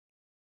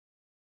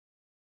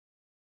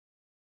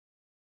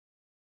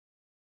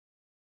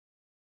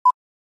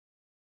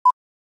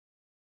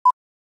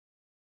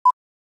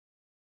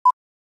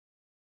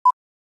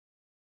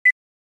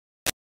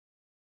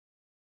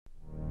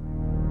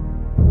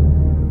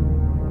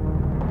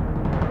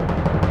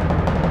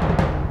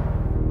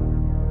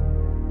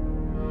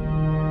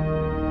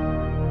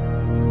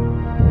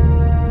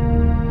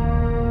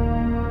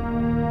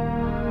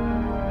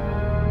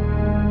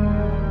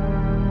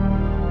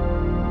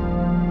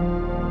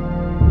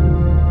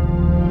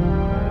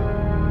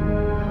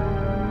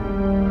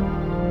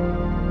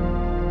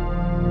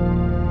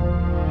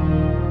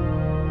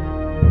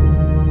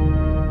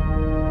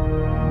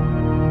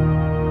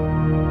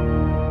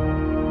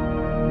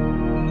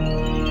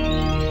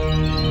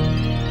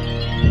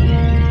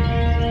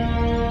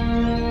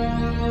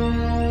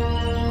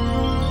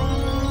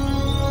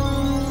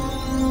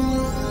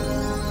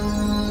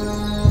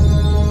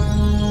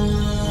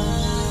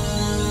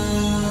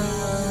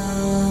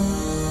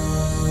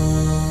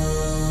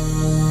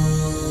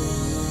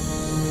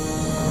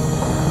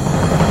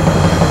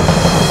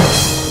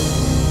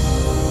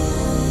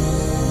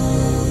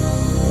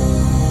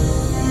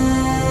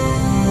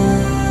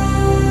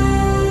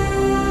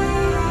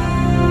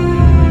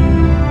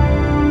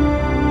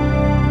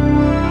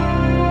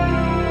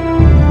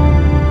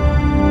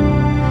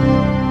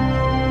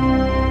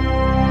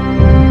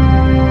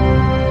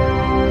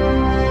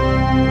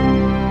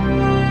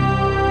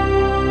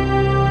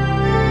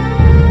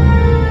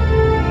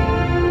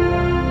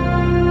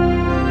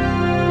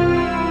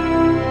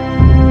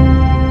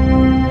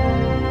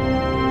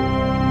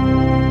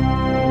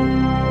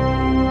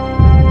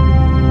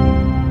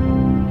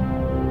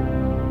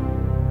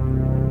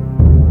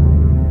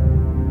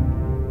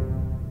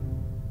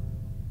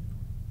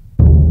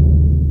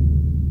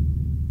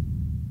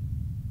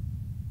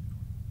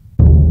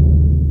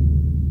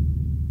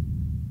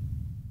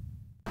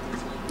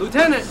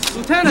Lieutenant!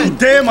 You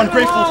damn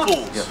ungrateful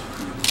fools!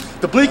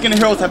 The Blink and the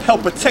Heroes have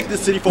helped protect the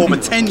city for over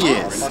 10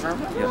 years.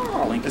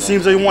 It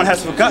seems everyone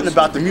has forgotten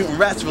about the mutant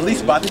rats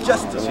released by the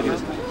Justice.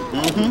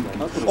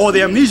 Or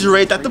the amnesia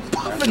raid that the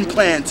Puffin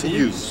planned to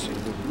use.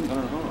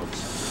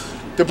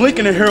 The Blink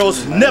and the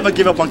Heroes never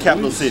give up on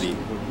Capital City.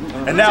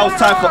 And now it's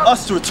time for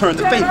us to return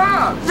the favor.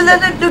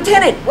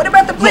 Lieutenant, what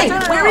about the Blink?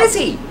 Where is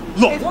he?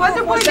 Look,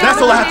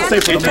 that's all I have to say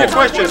for the moment.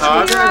 Question,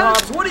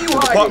 The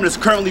department is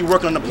currently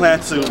working on the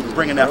plan to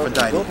bring in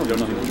Aphrodite.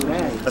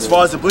 As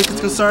far as the Blink is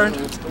concerned,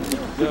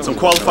 some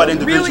qualified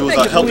individuals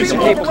are helping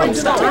them overcome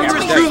this.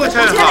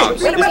 Lieutenant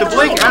Hobbs, is the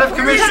Blink out of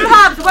commission? Lieutenant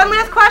Hobbs, one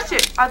last question.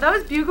 Are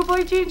those Bugle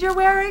Boy jeans you're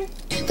wearing?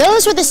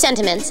 Those were the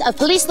sentiments of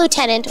Police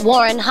Lieutenant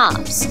Warren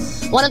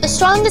Hobbs, one of the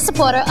strongest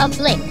supporters of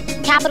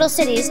Blink, Capital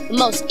City's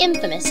most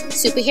infamous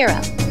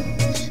superhero.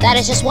 That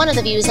is just one of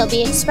the views that will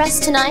be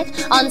expressed tonight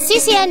on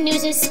CCN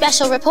News'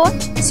 special report,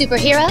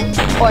 Superhero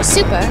or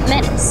Super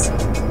Menace.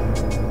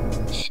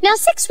 Now,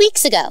 6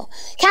 weeks ago,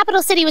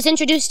 Capital City was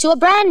introduced to a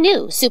brand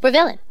new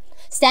supervillain.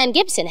 Stan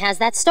Gibson has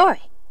that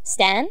story.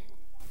 Stan?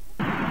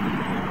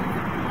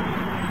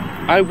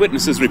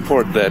 Eyewitnesses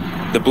report that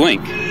the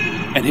Blink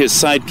and his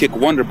sidekick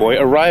Wonder Boy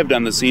arrived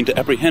on the scene to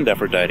apprehend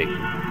Aphrodite.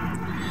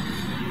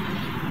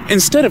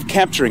 Instead of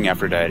capturing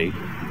Aphrodite,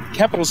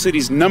 Capital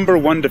City's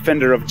 #1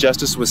 defender of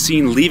justice was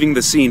seen leaving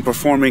the scene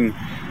performing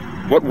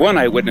what one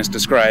eyewitness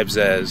describes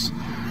as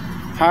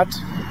hot,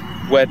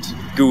 wet,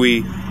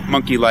 gooey,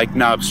 monkey-like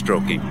knob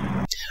stroking.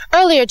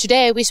 Earlier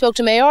today, we spoke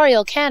to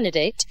mayoral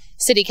candidate,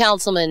 City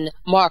Councilman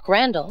Mark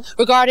Randall,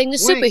 regarding the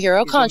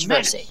superhero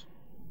controversy.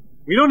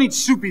 We don't need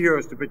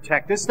superheroes to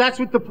protect us. That's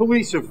what the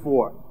police are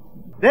for.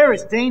 They're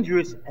as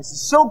dangerous as the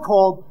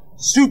so-called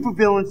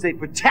supervillains they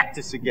protect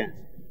us against.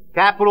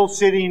 Capital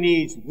City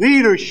needs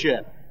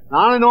leadership,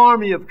 not an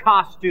army of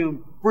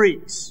costume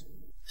freaks.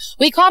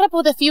 We caught up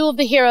with a few of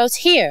the heroes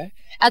here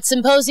at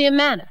Symposium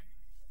Manor.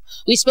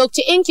 We spoke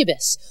to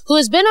Incubus, who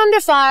has been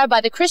under fire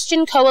by the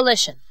Christian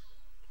Coalition.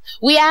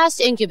 We asked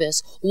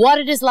Incubus what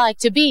it is like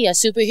to be a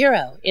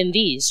superhero in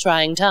these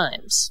trying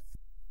times.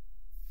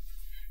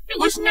 It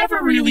was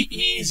never really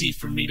easy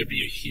for me to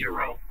be a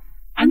hero.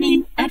 I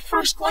mean, at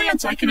first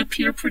glance, I can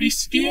appear pretty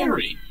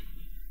scary.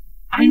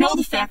 I know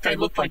the fact I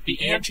look like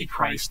the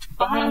Antichrist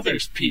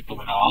bothers people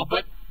and all,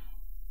 but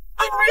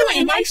I'm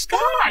really a nice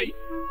guy.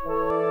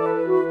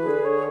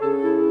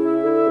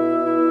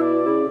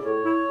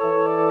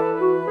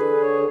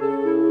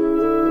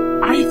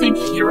 I think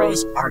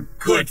heroes are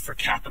good for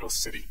Capital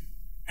City,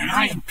 and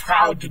I am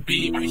proud to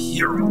be a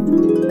hero.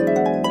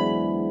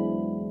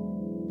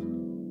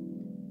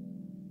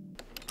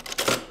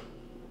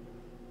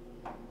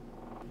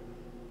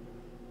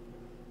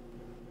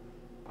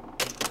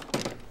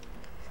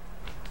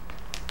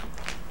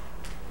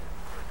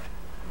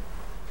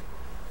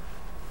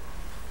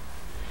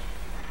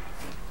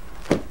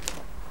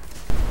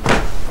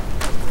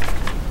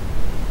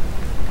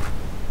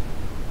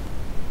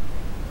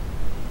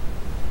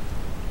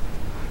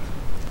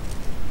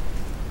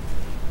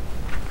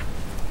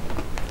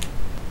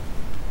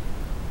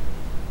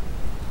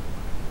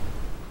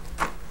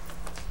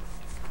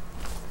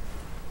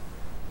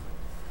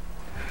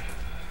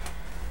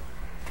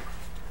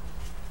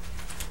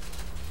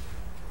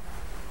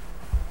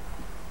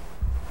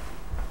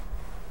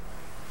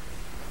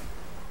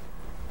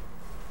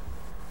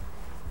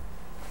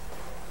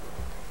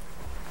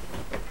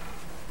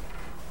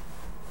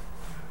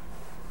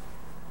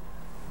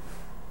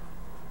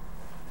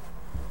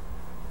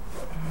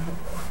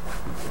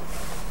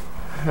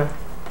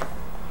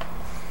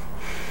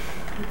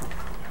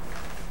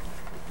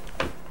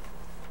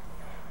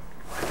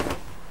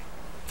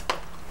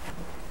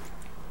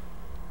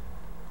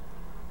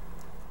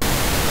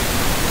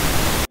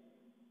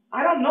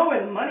 I don't know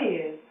where the money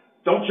is.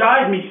 Don't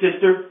jive me,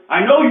 sister.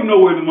 I know you know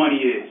where the money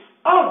is.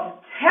 Oh,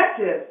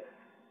 detective.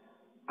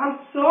 I'm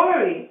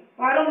sorry.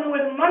 I don't know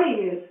where the money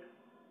is.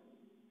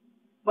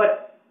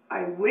 But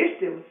I wish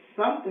there was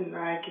something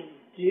that I could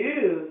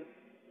do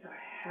to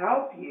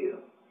help you.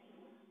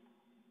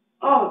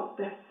 Oh,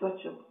 that's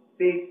such a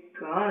big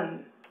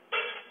gun.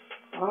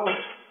 Oh.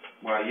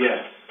 Why,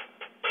 yes.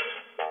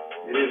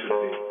 It is a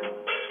big gun.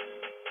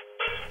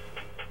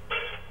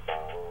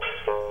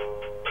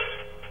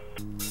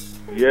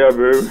 Yeah,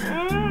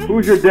 baby.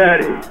 Who's your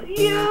daddy?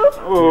 You.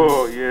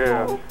 Oh,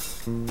 yeah.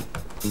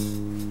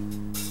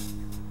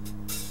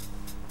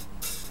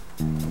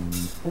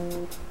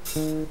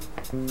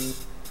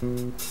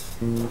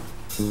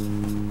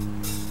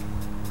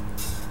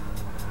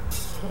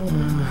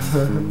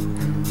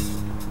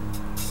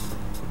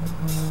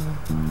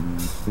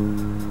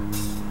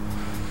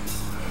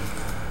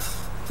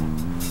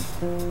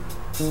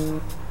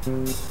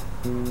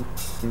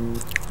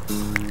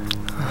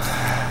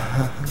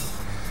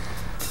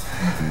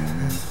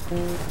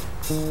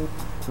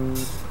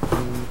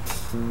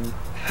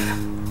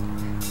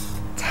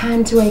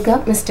 Time to wake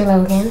up, Mr.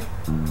 Logan.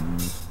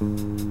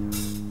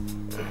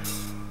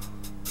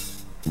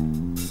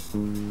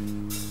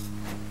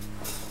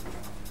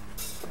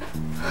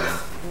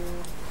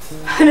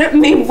 didn't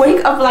mean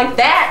wake up like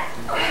that.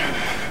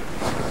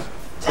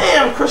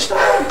 Damn, Crystal,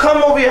 I don't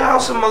come over your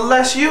house and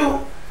molest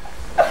you.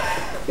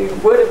 You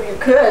would if you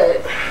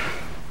could.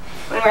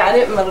 Anyway, I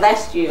didn't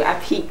molest you, I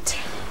peeked.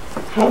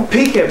 Don't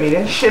peek at me,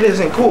 that shit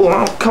isn't cool.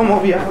 I don't come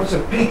over your house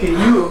and peek at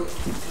you.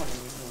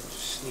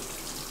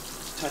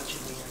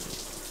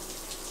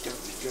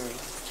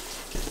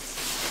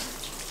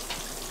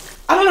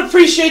 I don't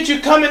appreciate you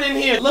coming in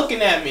here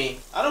looking at me.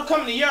 I don't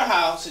come to your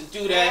house and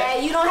do that.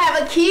 Hey, you don't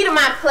have a key to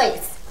my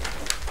place.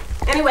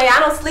 Anyway, I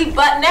don't sleep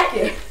butt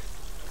naked.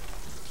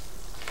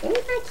 Give me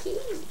my key.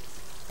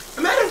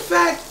 Matter of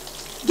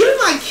fact, give me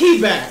my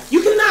key back.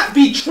 You cannot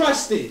be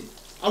trusted.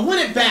 I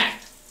want it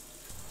back.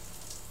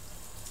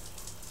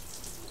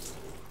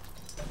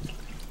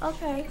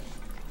 Okay.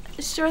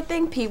 Sure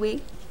thing,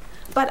 Pee-wee.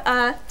 But,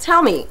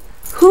 tell me,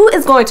 who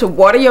is going to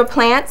water your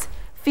plants,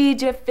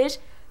 feed your fish,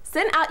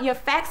 send out your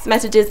fax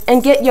messages,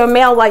 and get your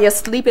mail while your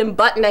sleeping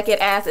butt-naked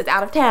ass is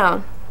out of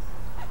town?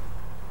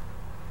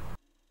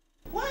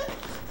 What?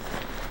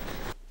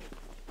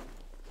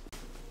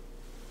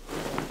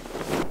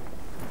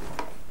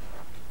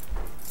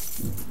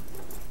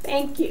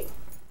 Thank you.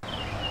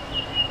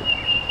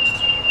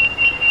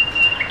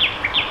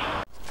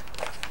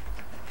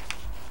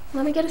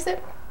 Let me get a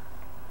sip.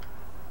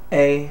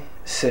 A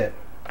sip,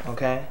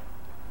 okay?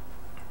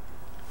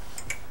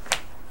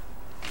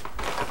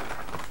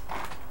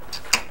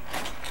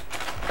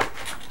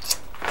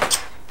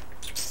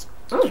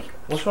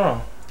 What's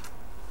wrong?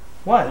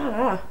 What?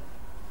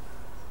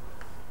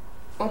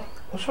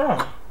 What's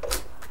wrong?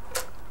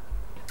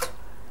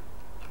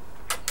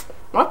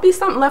 Might be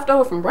something left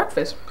over from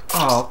breakfast.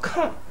 Oh,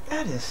 come.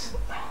 That is.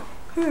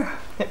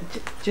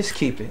 Just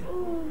keep it.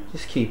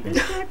 Just keep it.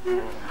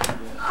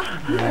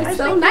 You're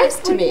so nice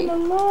to me.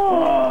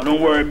 Oh, don't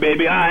worry,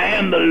 baby. I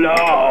am the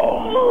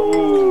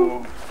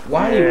law.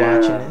 Why are you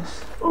watching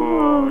this?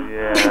 Oh,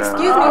 yeah.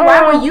 Excuse me,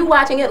 why were you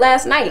watching it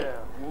last night?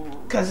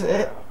 Because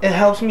it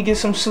helps me get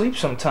some sleep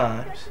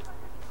sometimes.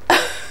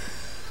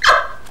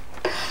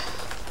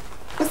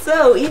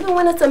 So, even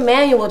when it's a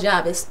manual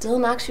job, it still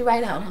knocks you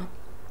right out, huh?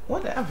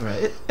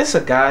 Whatever. It's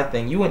a guy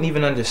thing. You wouldn't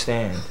even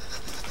understand.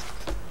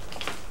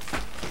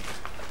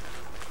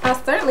 I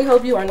certainly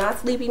hope you are not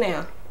sleepy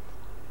now.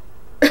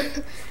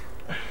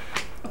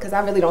 Because I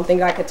really don't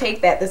think I could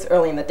take that this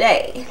early in the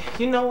day.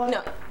 You know what?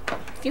 No.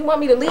 If you want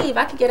me to leave,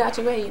 I could get out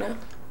your way, you know.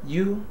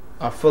 You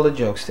are full of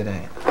jokes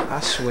today. I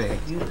swear.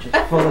 You're just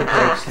full of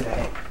jokes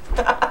today.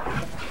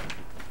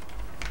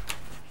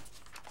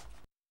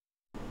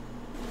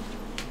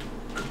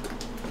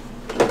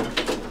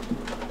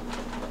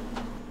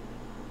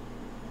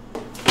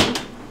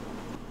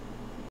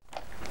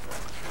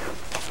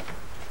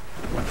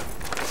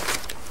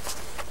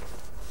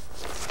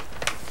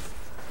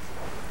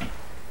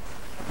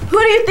 Who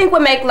do you think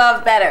would make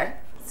love better?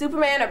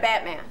 Superman or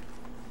Batman?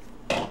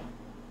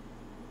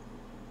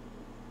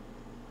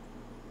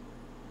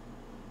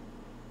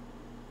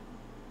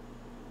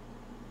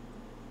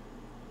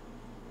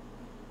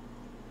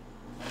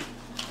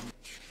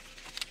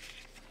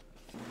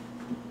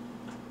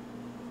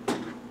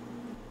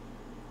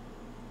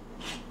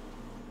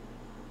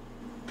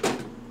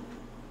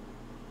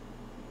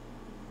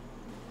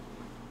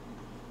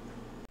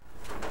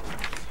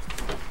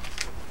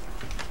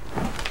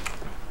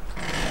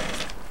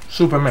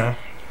 Superman.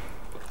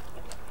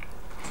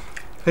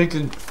 He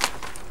could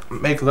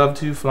make love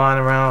to you flying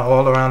around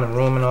all around the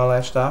room and all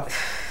that stuff.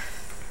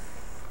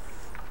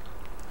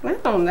 I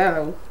don't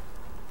know.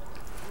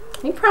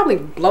 He'd probably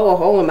blow a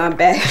hole in my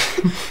back,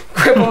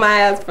 cripple my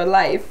ass for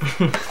life.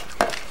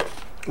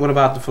 What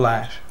about the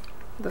Flash?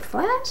 The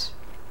Flash?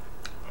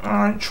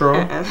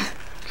 True.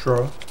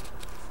 True.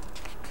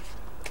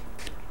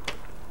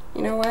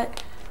 You know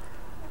what?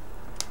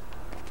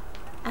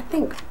 I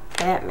think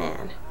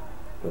Batman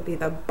would be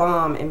the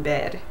bomb in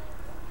bed.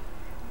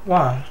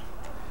 Why?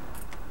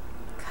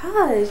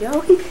 Cause, yo,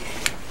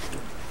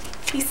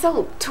 he's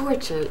so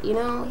tortured, you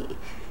know?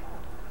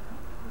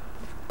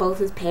 Both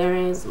his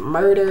parents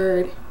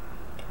murdered.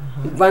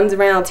 He runs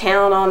around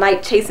town all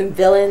night chasing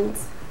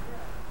villains.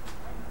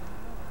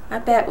 I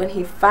bet when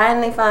he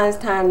finally finds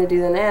time to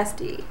do the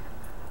nasty,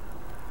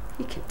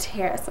 he can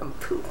tear some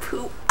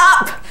poo-poo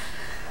up.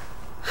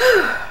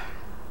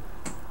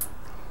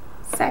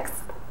 Sex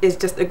is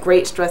just a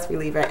great stress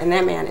reliever, and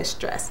that man is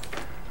stressed.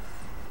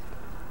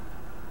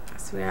 I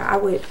swear, I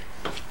would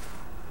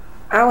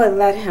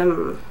let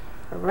him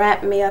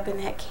wrap me up in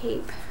that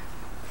cape.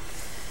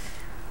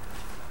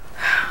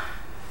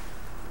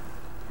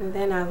 And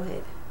then I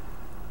would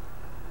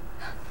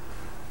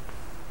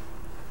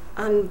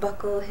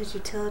unbuckle his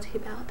utility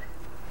belt.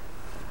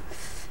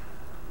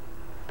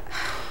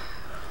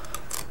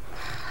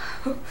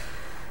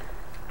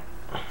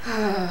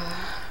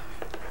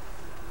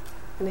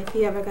 And if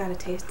he ever got a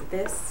taste of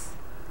this,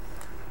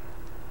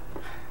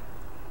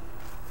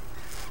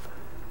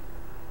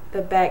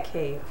 the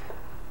Batcave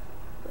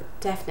would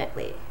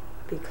definitely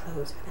be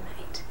closed for the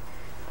night.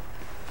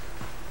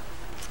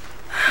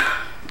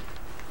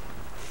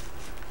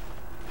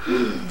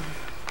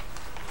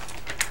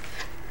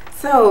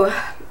 So,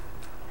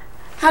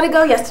 How'd it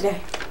go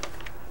yesterday?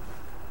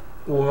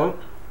 What?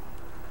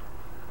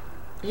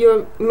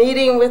 Your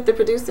meeting with the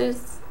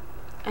producers?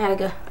 How'd it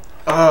go?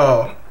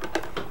 Oh.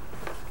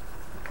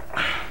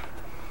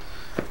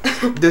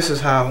 This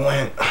is how it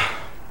went.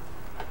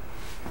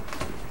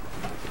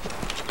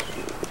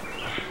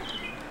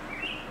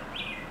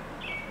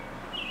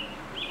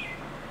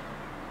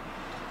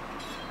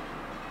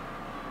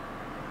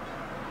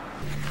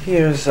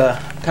 Here's a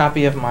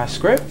copy of my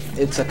script.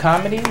 It's a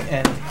comedy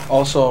and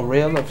also a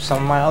reel of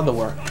some of my other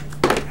work.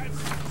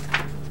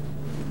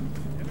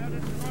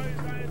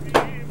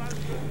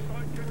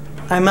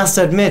 I must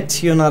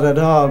admit, you're not at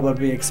all what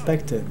we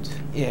expected.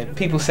 Yeah,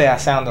 people say I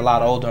sound a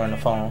lot older on the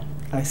phone.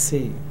 I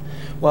see.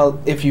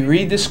 Well, if you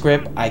read the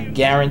script, I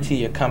guarantee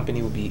your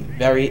company will be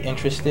very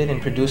interested in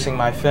producing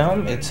my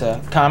film. It's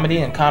a comedy,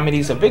 and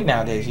comedies are big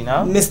nowadays, you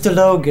know? Mr.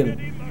 Logan,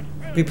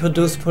 we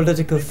produce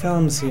political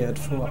films here at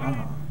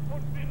 4R.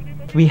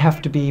 We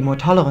have to be more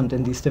tolerant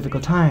in these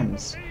difficult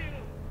times.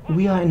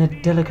 We are in a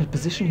delicate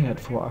position here at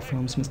 4R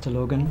Films, Mr.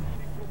 Logan.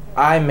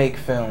 I make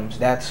films,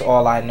 that's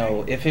all I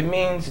know. If it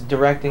means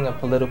directing a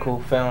political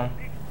film,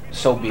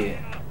 so be it.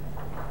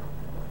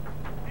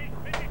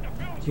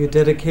 Your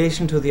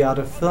dedication to the art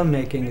of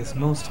filmmaking is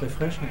most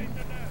refreshing.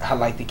 I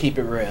like to keep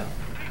it real.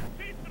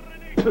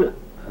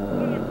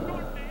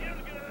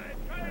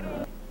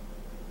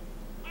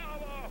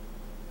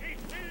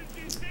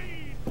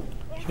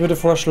 Ich würde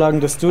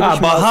vorschlagen, dass du dich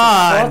Aber mal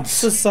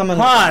Hans!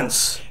 zusammenreißt.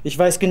 Hans! Ich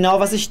weiß genau,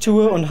 was ich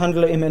tue und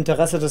handle im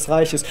Interesse des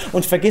Reiches.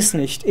 Und vergiss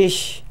nicht,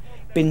 ich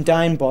bin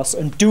dein Boss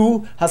und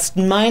du hast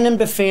meinen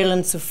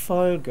Befehlen zu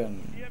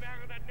folgen.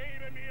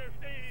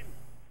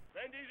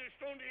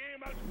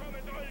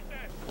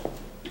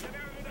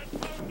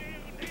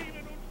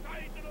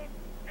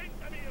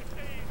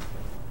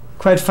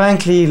 Quite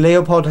frankly,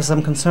 Leopold has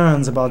some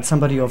concerns about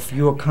somebody of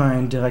your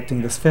kind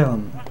directing this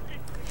film.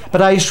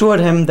 But I assured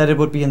him that it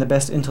would be in the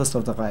best interest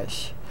of the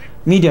Reich.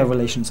 Media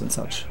relations and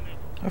such.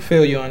 I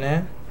feel you on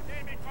that.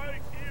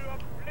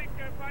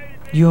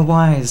 You are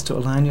wise to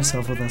align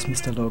yourself with us,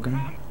 Mr. Logan.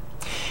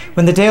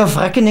 When the day of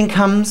reckoning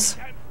comes,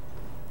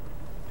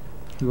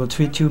 we will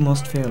treat you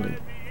most fairly.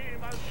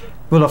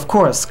 We'll of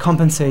course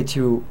compensate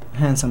you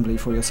handsomely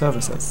for your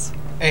services.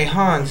 Hey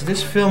Hans,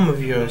 this film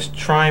of yours,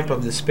 Triumph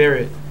of the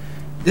Spirit,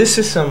 this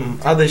is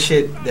some other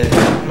shit that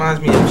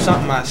reminds me of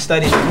something I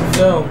studied in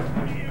film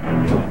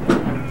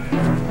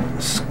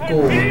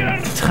school.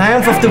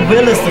 Triumph of the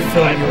Will is the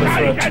film you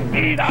refer to.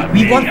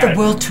 We want the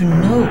world to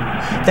know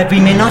that we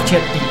may not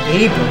yet be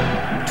able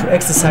to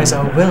exercise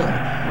our will,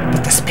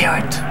 but the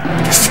spirit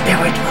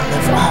will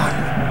live on.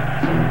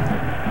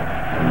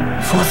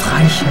 Fourth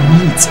Reich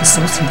needs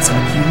associates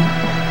like you.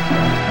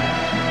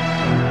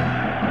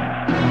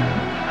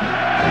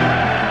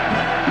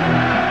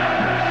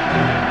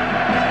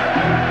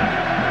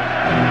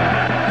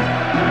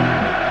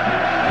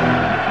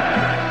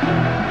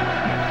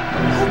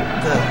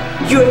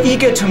 You're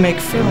eager to make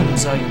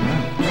films, are you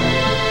not?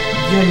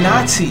 You're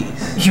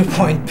Nazis. Your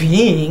point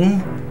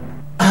being?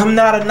 I'm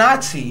not a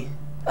Nazi.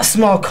 A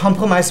small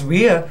compromise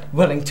we're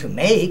willing to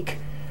make.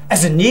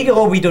 As a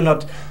Negro, we do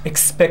not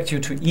expect you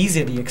to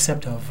easily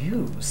accept our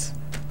views.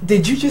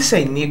 Did you just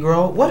say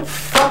Negro? What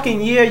fucking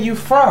year are you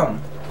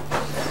from?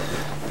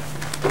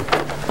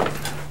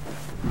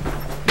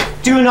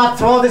 Do not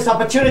throw this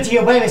opportunity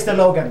away, Mr.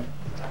 Logan.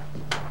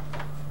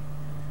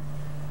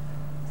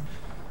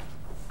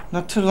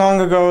 Not too long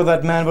ago,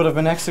 that man would have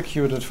been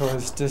executed for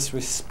his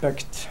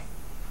disrespect.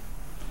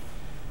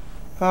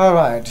 All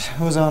right,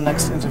 who's our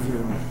next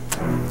interview?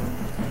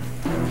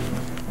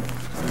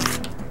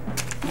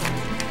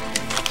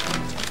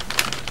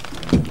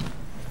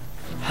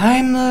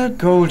 Heimler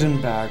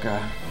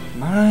Goldenberger.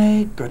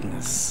 My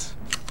goodness.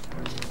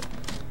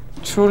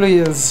 Truly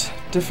is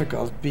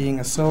difficult being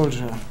a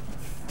soldier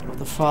of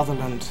the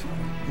fatherland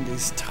in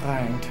these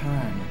trying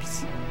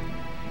times.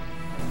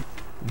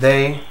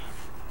 They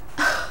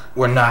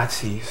were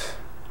Nazis.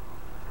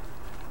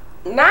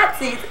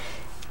 Nazis?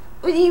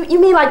 You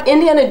mean like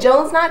Indiana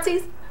Jones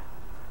Nazis?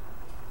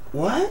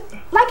 What?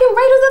 Like in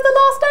Raiders of the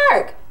Lost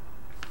Ark?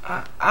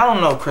 I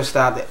don't know,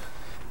 Christoph.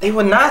 They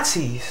were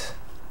Nazis.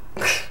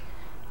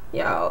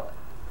 Yo,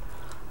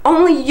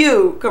 only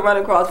you could run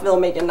across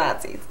filmmaking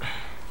Nazis.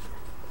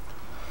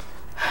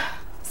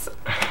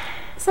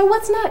 So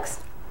what's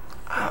next?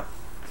 I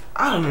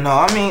don't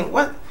know. I mean,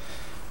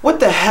 what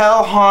the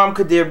hell harm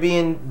could there be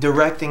in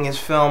directing his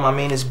film? I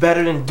mean, it's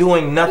better than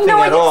doing nothing at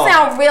all. You know what? You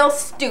sound real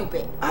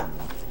stupid.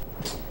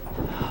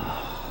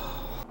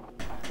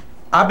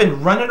 I've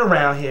been running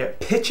around here,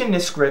 pitching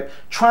this script,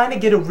 trying to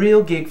get a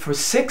real gig for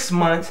 6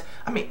 months.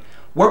 I mean,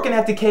 working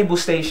at the cable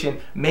station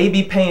may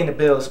be paying the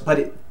bills, but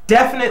it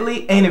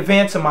definitely ain't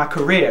advancing my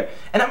career.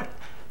 And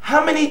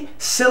how many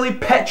silly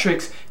pet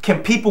tricks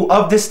can people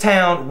of this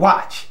town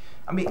watch?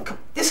 I mean,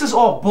 this is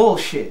all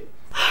bullshit.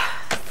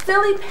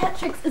 Silly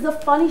Patrick's is a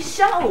funny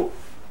show.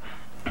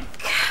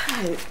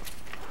 God.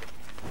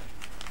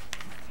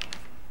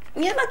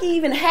 You're lucky you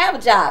even have a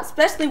job,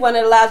 especially one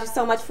that allows you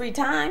so much free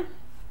time.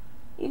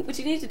 What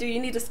you need to do, you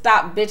need to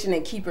stop bitching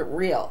and keep it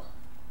real.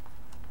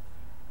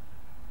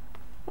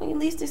 When you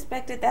least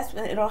expect it, that's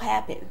when it'll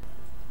happen.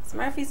 It's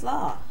Murphy's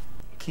Law.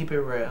 Keep it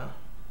real.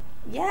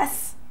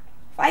 Yes.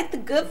 Fight the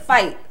good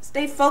fight.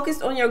 Stay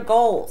focused on your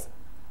goals.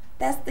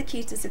 That's the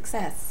key to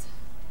success.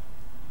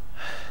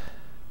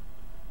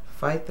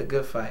 Fight the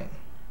good fight.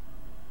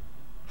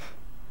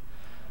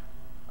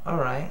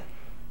 Alright.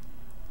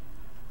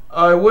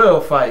 I will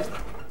fight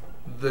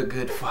the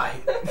good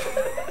fight.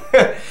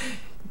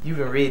 You've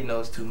been reading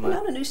those too much. You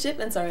know the new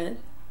shipments are in.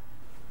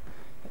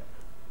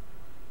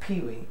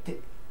 Pee-wee.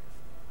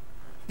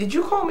 Did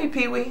you call me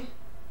Pee-wee?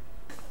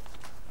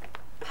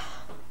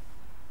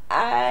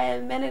 I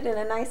meant it in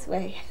a nice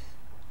way.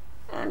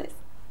 Honest.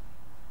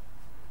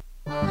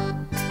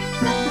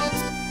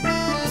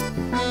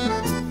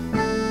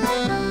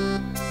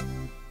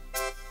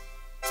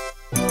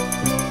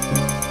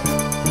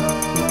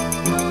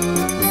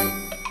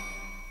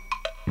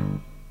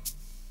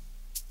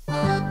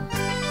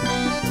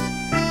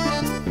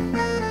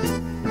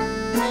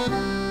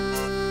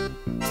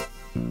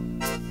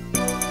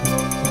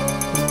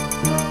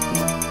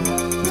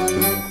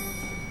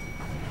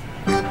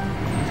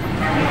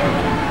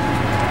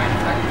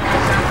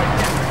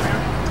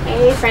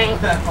 Hey, Frank.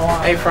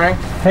 Hey, Frank.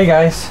 Hey,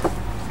 guys.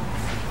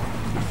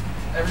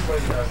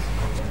 Everybody does.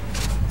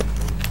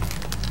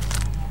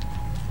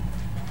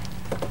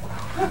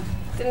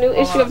 The new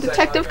issue of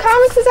Detective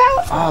Comics is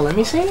out. Oh, let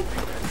me see.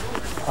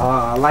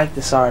 I like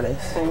this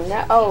artist.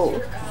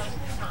 No.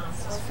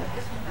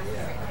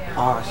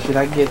 Oh, should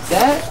I get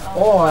that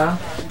or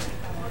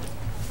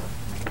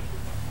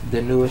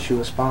the new issue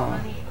of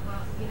Spawn?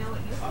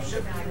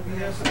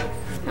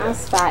 I'll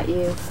spot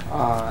you.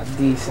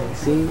 Decent.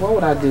 See, what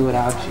would I do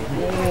without you?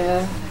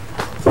 Yeah.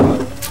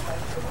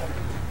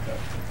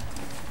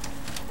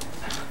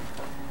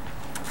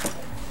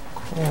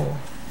 Cool.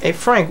 Hey,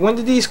 Frank, when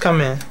did these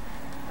come in?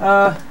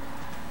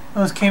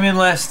 Those came in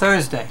last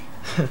Thursday.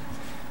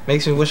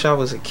 Makes me wish I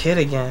was a kid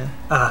again.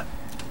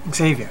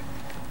 Xavier,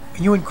 are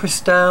you and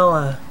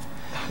Cristal,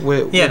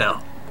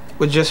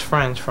 We're just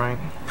friends, Frank.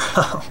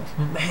 Oh,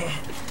 man.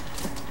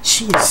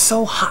 She is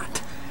so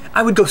hot.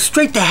 I would go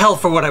straight to hell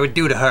for what I would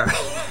do to her.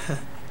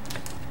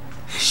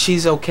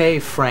 She's okay,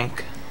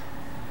 Frank.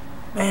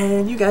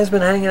 Man, you guys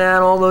been hanging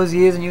out all those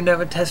years and you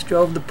never test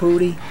drove the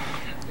Pootie?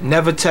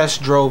 Never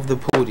test drove the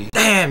Pootie.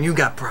 Damn, you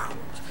got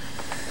problems.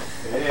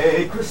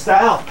 Hey,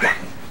 Cristal.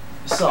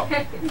 What's up?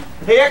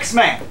 Hey,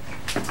 X-Man.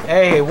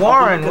 Hey,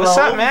 Warren, what's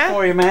up, man?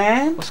 For you,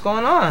 man. What's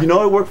going on? You know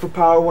I work for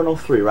Power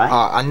 103, right?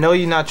 I know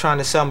you're not trying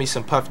to sell me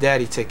some Puff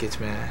Daddy tickets,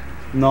 man.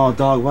 No,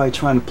 dog, why are you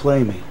trying to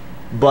play me?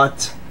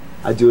 But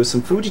I do have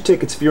some Fuji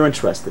tickets if you're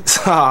interested.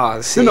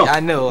 See, no.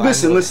 I know.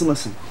 Listen.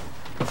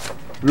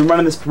 We've been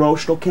running this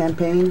promotional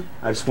campaign.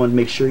 I just wanted to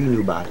make sure you knew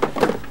about it.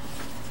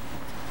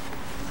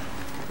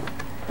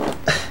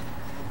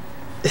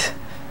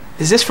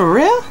 Is this for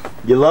real?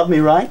 You love me,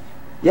 right?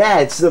 Yeah,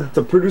 it's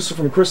the producer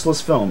from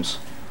Chrysalis Films.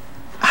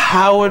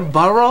 Howard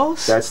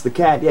Burroughs? That's the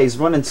cat. Yeah, he's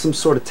running some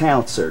sort of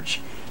talent search.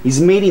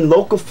 He's meeting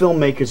local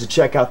filmmakers to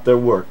check out their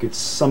work. It's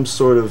some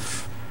sort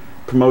of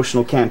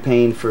promotional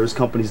campaign for his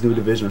company's new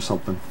division or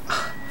something.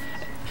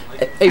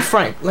 Hey,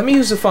 Frank, let me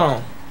use the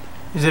phone.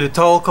 Is it a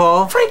toll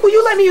call? Frank, will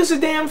you let me use the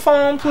damn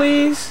phone,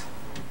 please?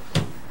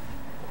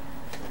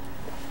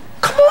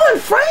 Come on,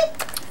 Frank!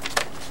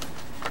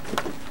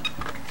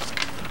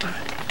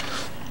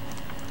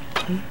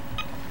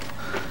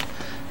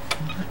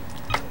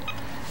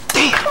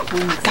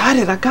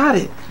 Damn! I got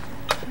it.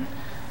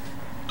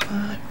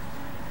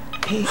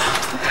 8.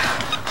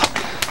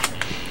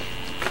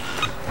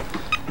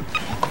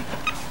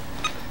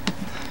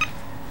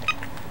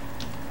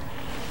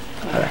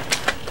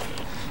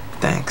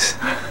 Thanks.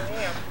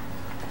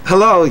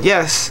 Hello,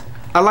 yes.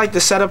 I'd like to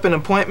set up an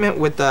appointment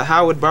with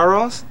Howard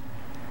Burroughs.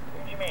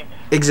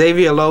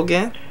 Xavier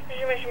Logan.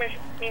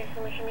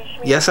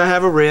 Yes, I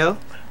have a reel.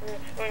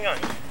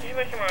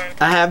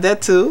 I have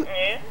that too.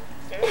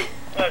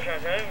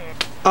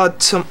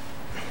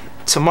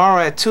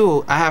 Tomorrow at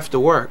 2, I have to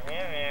work.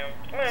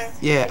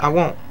 Yeah, I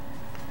won't.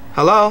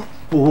 Hello?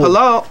 Whoa.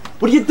 Hello?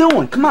 What are you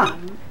doing? Come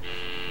on.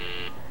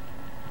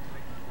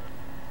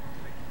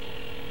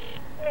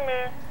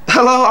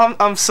 Hello,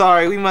 I'm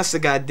sorry. We must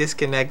have got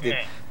disconnected.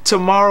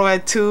 Tomorrow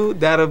at 2,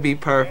 that'll be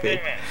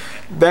perfect.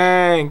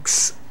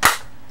 Thanks.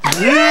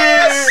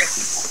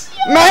 Yes!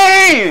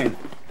 Man!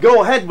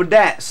 Go ahead with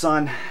that,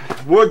 son.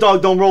 Word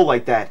dog don't roll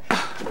like that.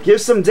 Give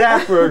some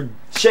dap or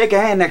shake a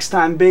hand next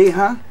time, B,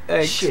 huh?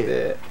 Thanks,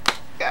 shit.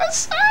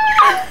 Yes.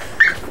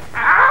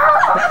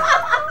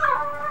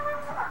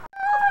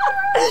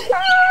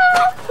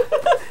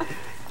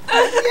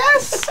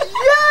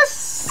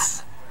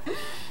 Yes!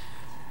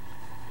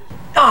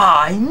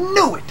 Ah, I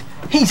knew it!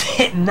 He's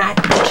hitting that.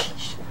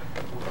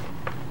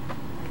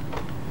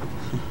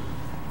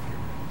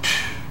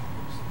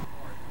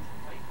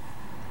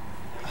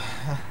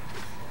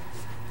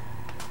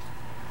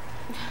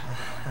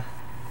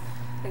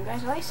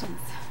 Congratulations.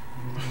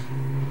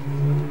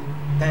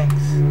 Thanks.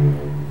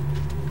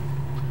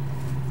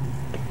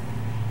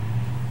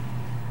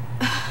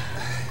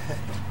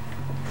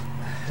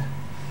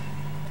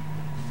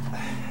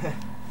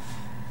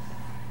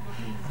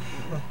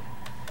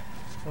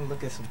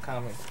 some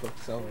comic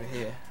books over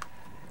here.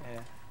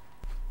 Yeah.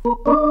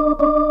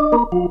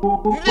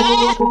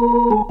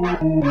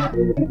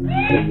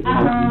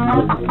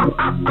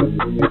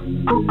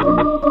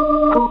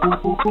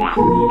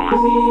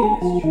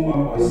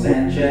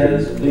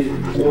 Sanchez, please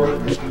report.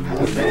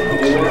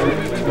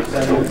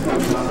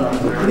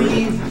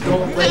 Please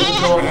don't let the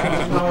door from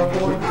the power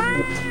board.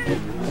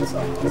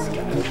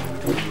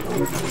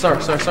 Sir.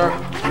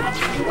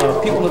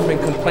 People have been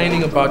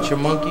complaining about your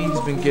monkey. He's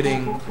been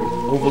getting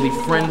overly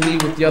friendly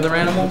with the other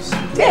animals.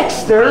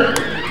 Dexter,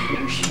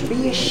 you should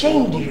be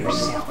ashamed of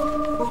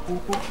yourself.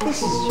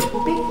 This is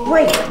your big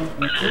break.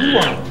 You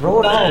want to throw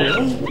it all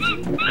away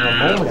for a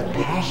moment of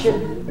passion?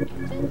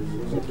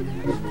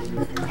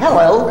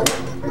 Hello,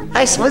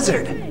 nice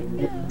lizard.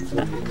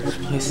 This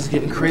place is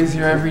getting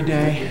crazier every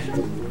day.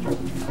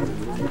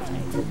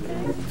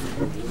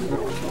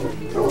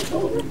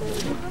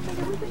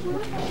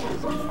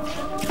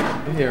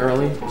 Hey,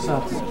 Early. What's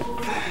up?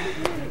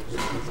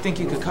 Think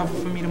you could cover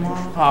for me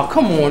tomorrow? Oh,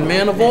 come on,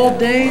 man. Of all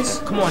days.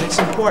 Come on, it's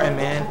important,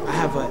 man. I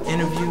have an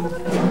interview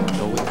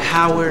with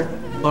Howard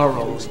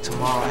Burroughs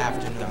tomorrow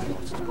afternoon.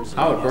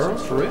 Howard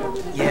Burroughs, for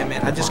real? Yeah,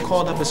 man. I just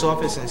called up his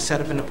office and set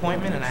up an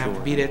appointment, and I have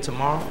to be there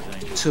tomorrow,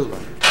 too.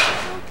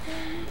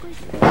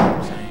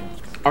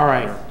 All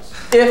right.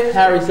 If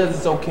Harry says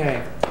it's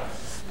okay.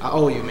 I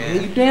owe you, man.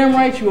 Yeah, you damn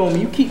right you owe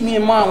me. You keep me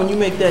in mind when you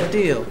make that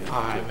deal.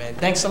 All right, man.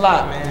 Thanks a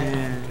lot,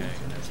 man.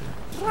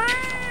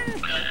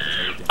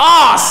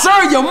 Ah,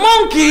 sir, your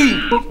monkey!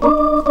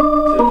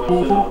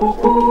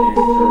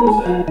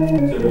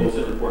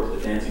 Report to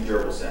the dancing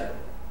gerbil set.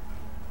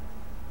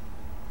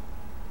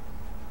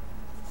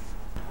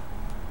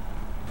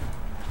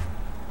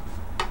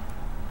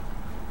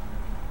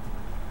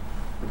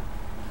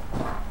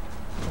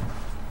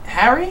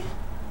 Harry?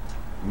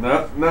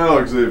 Not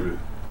now, Xavier.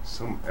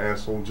 Some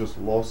asshole just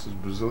lost his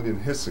Brazilian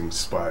hissing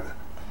spider.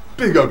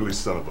 Big ugly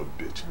son of a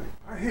bitch.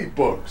 I hate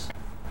bugs.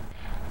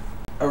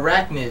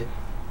 Arachnid.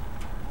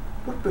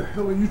 What the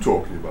hell are you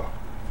talking about?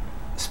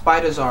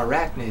 Spiders are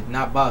arachnid,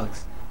 not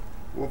bugs.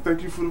 Well,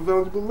 thank you for the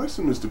valuable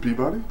lesson, Mr.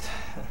 Peabody.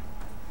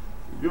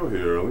 You're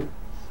here early.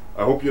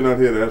 I hope you're not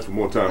here to ask for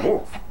more time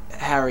off.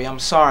 Harry, I'm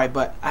sorry,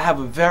 but I have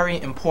a very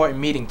important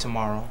meeting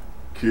tomorrow.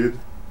 Kid,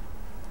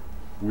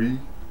 we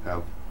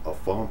have a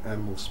farm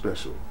animal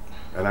special,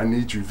 and I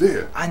need you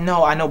there. I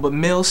know, but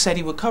Mills said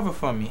he would cover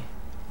for me.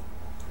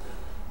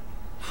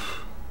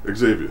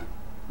 Xavier,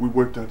 we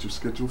worked out your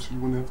schedule so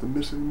you wouldn't have to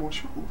miss any more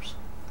shows.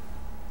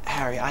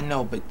 Harry, I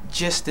know, but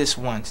just this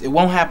once. It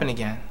won't happen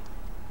again.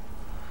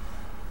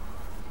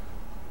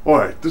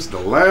 Alright, this is the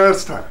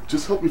last time.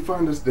 Just help me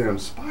find this damn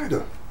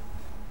spider.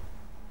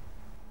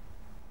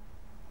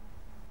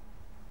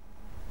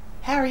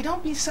 Harry,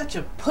 don't be such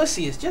a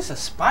pussy. It's just a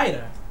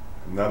spider.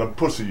 I'm not a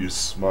pussy, you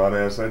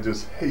smartass. I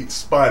just hate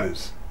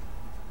spiders.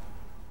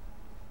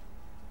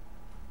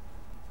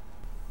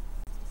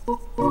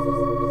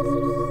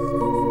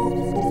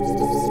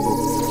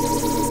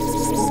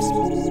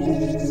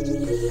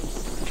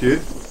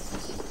 Kid?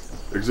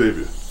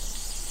 Xavier.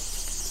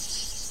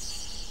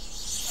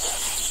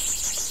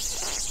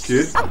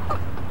 Kid?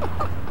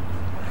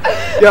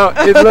 Yo,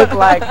 it looked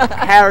like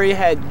Harry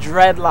had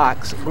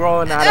dreadlocks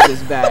growing out of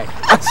his bag.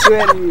 I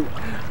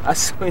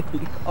swear to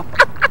you.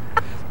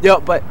 Yo,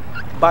 but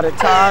by the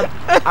time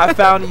I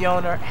found the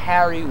owner,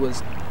 Harry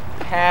was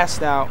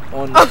passed out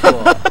on the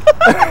floor.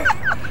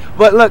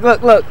 But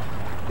look.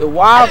 The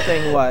wild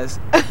thing was,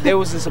 there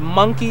was this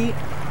monkey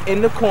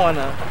in the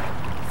corner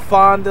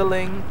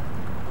fondling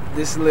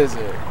this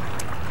lizard.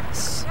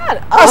 Shut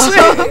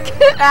up.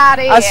 Get out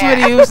of here. I swear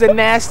to you, it was the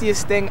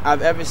nastiest thing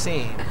I've ever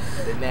seen.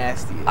 The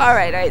nastiest. All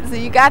right. So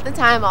you got the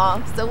time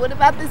off. So what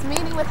about this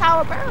meeting with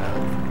Howard Burroughs?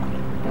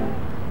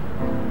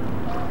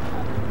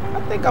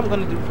 I think I'm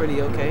gonna do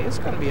pretty okay. It's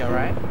gonna be all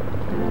right.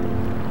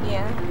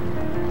 Yeah.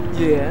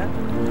 Yeah.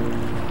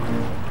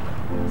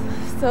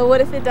 So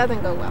what if it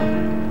doesn't go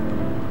well?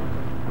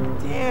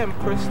 Damn,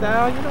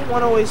 Cristal, you don't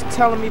want always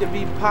telling me to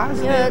be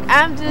positive. Look,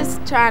 I'm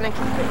just trying to keep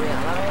it real,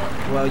 all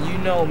right? Well, you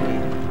know me,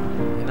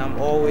 and I'm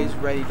always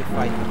ready to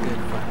fight the good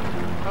fight.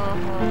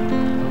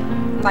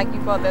 Like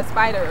you fought that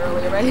spider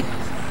earlier, right?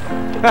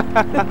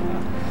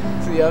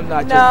 See, I'm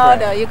not your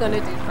friend. No, you're gonna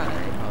do fine.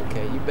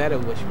 Okay, you better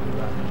wish me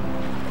luck.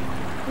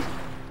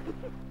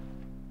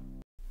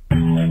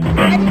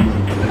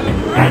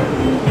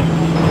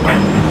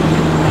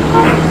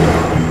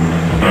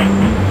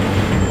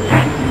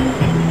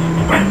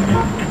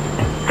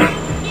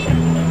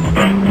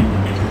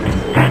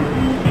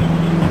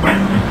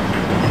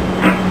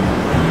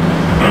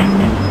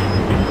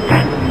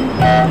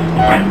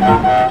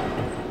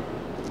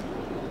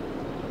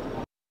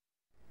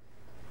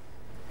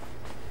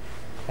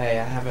 Hey,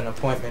 I have an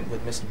appointment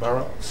with Mr.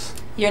 Burroughs.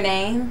 Your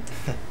name?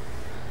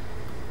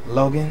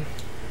 Logan.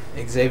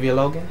 Xavier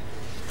Logan.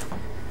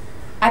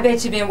 I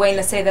bet you've been waiting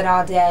to say that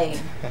all day.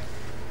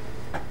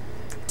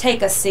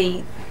 Take a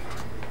seat.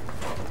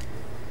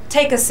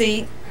 Take a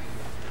seat.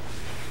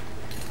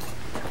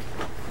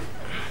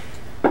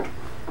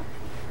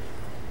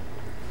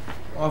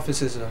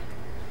 Office is a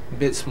A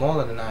bit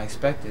smaller than I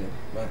expected,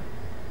 but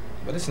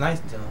it's nice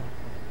though.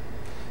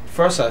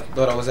 First I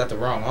thought I was at the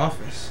wrong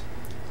office.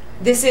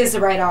 This is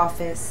the right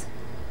office.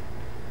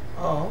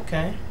 Oh,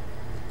 okay.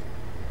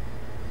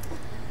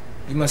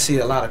 You must see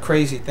a lot of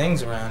crazy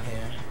things around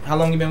here. How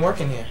long you been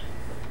working here?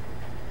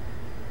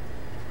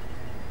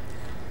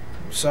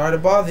 I'm sorry to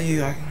bother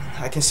you.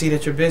 I can see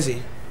that you're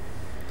busy.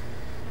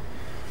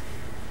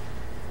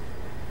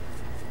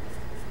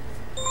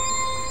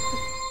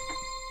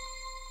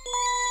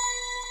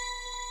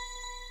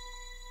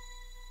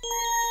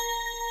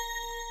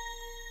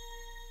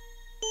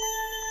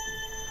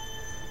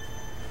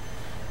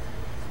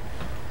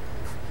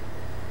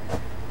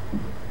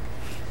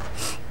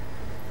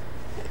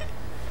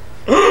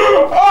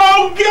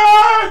 Oh,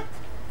 God!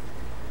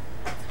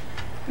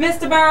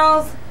 Mr.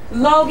 Burroughs,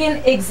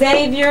 Logan,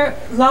 Xavier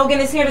Logan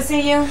is here to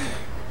see you. Reschedule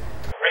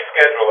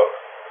him.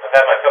 I've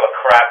had my fill of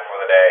crap for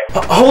the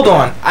day. Hold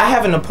on. I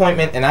have an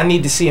appointment and I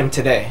need to see him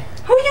today.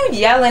 Who you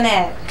yelling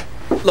at?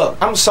 Look,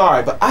 I'm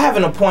sorry, but I have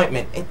an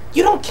appointment and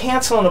you don't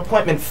cancel an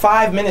appointment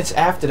 5 minutes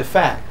after the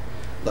fact.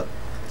 Look,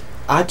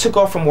 I took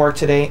off from work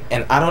today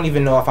and I don't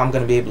even know if I'm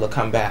going to be able to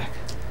come back.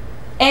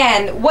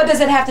 And what does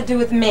it have to do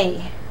with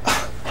me?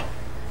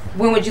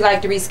 When would you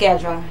like to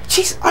reschedule?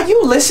 Jeez, are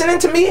you listening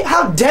to me?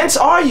 How dense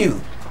are you?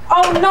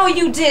 Oh, no,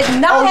 you did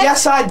not. Oh,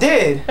 yes, I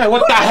did. Hey,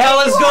 what the hell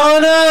is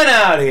going on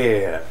out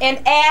here?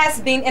 An ass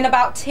being in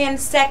about 10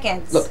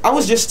 seconds. Look, I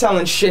was just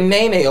telling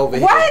Shanae over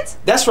here. What?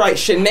 That's right,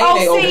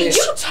 Shanae over here.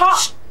 You talk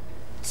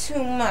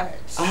too much.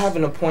 I have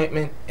an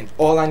appointment, and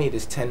all I need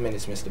is 10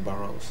 minutes, Mr.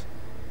 Burroughs.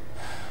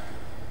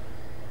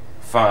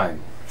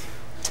 Fine.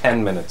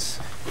 10 minutes.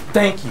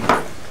 Thank you.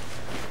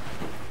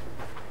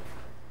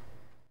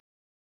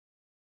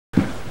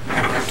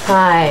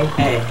 Hi.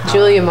 Hey.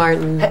 Julia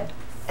Martin.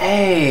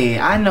 Hey,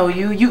 I know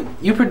you.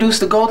 You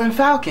produced The Golden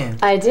Falcon.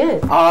 I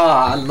did. Oh,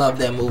 I love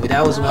that movie.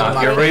 That was one of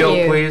my... Your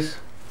reel, please.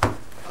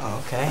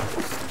 Oh, okay.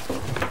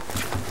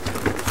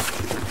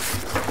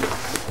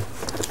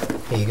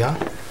 Here you go.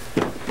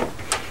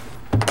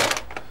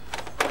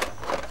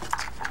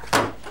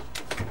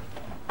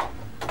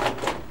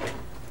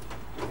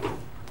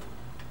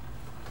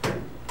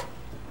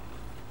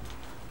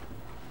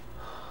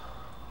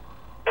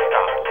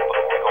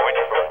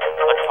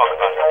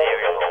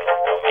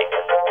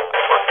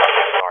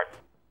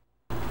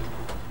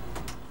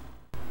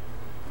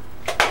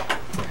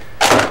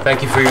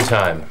 Thank you for your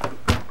time.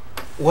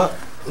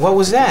 What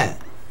was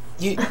that?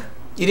 You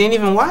didn't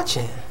even watch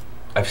it.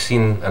 I've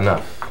seen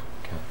enough.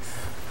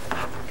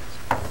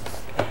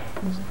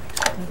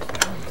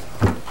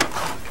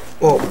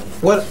 Well,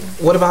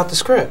 what about the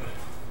script?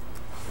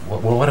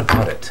 What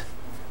about it?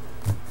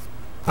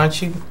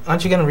 Aren't you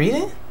gonna read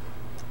it?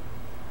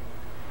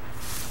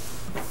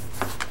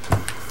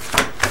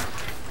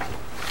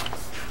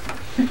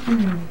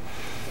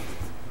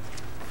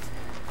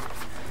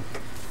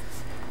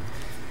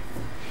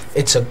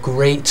 It's a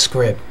great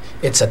script.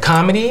 It's a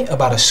comedy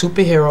about a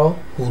superhero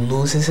who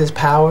loses his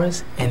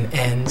powers and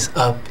ends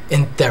up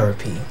in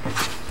therapy.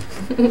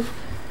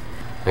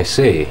 I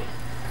see.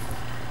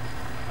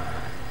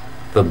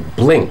 The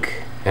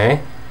Blink, eh?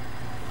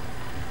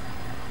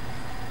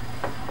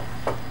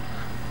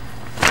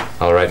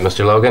 All right,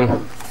 Mr.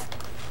 Logan.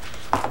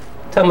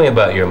 Tell me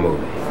about your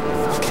movie.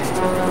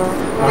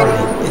 All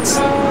right, it's...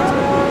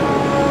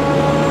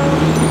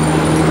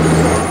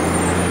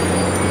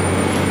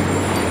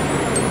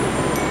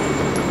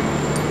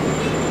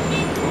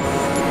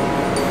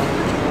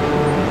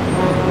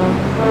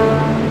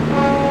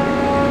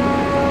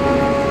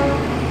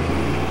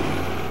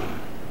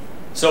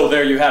 So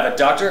there you have it,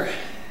 Doctor.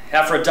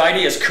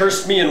 Aphrodite has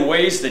cursed me in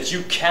ways that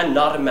you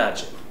cannot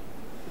imagine.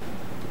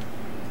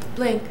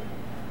 Blink,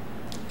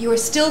 you are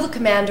still the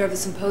commander of the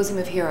Symposium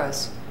of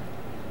Heroes.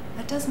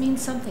 That does mean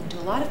something to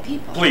a lot of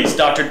people. Please,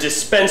 Doctor,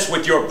 dispense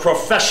with your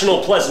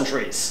professional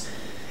pleasantries.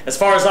 As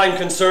far as I'm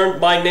concerned,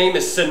 my name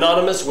is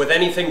synonymous with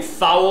anything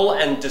foul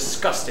and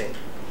disgusting.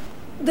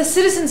 The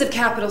citizens of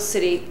Capital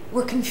City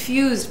were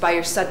confused by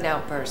your sudden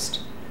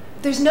outburst.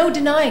 There's no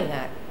denying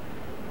that.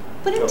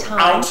 But in time...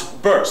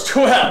 Outburst?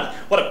 Well,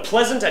 what a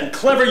pleasant and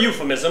clever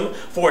euphemism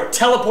for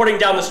teleporting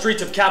down the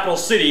streets of Capital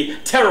City,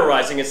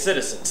 terrorizing its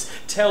citizens.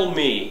 Tell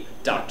me,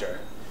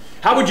 Doctor,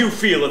 how would you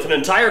feel if an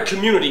entire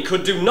community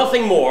could do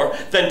nothing more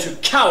than to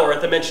cower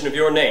at the mention of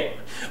your name?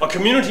 A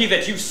community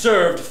that you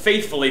served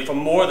faithfully for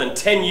more than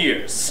 10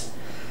 years.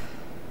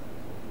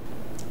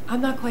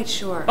 I'm not quite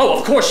sure. Oh,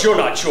 of course you're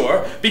not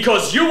sure,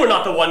 because you were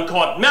not the one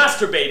caught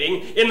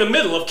masturbating in the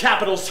middle of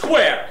Capitol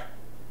Square.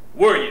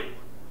 Were you?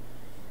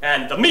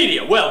 And the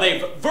media, well,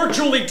 they've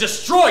virtually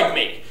destroyed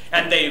me,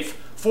 and they've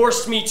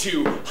forced me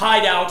to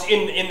hide out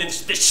in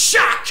this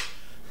shack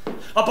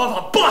above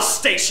a bus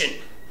station.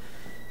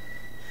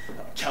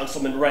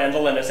 Councilman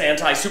Randall and his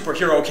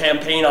anti-superhero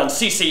campaign on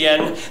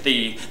CCN,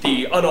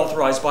 the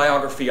unauthorized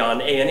biography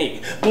on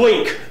A&E,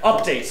 Blink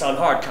updates on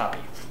hard copy.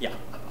 Yeah,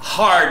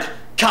 hard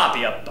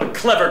copy, a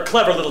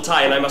clever little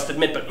tie-in, I must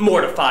admit, but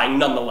mortifying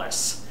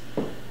nonetheless.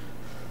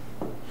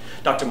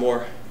 Dr.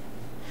 Moore,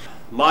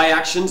 My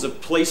actions have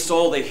placed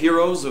all the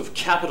heroes of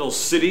Capital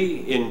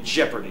City in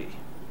jeopardy.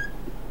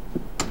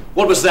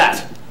 What was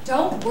that?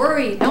 Don't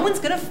worry, no one's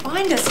gonna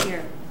find us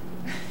here.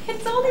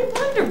 It's only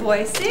Wonder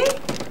Boy, see?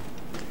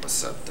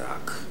 What's up,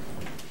 Doc?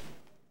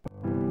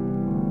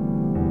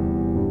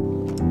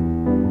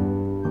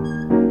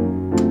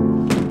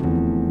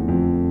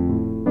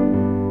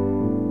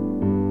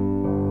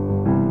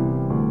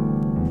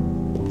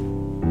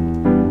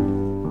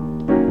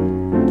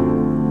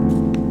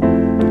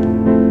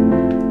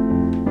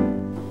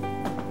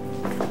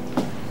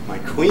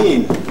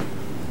 Queen.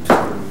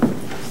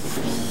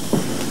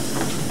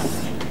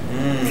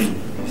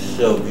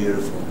 So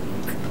beautiful.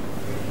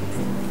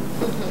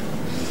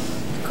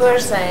 Of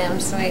course I am,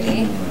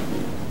 sweetie.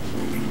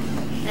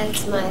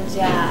 That's my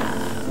job.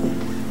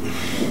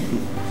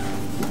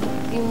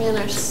 You men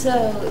are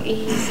so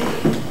easy.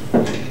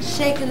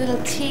 Shake a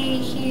little T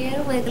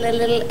here, wiggle a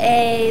little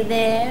A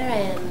there,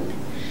 and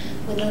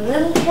with a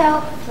little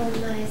help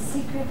from my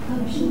secret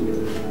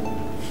potion,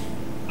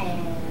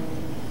 and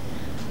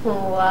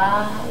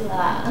voila.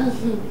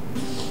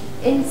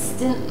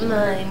 Instant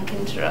mind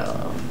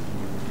control.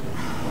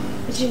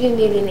 But you didn't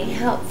need any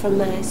help from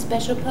my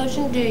special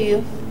potion, do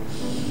you?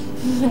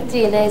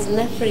 DNA's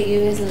enough for you,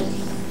 isn't it?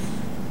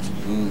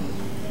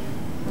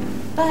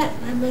 But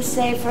I must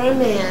say, for a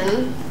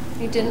man,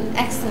 you did an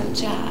excellent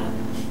job.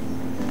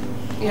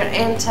 Your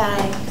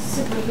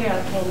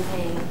anti-superhero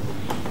campaign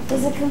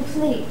is a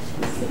complete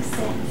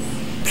success.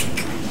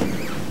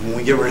 When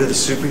we get rid of the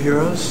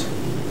superheroes,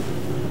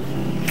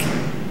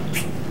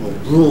 we'll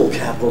rule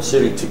Capital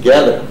City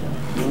together.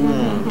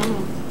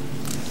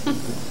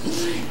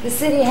 The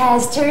city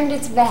has turned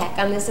its back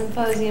on the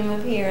Symposium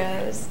of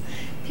Heroes.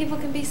 People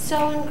can be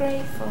so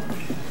ungrateful.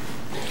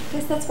 I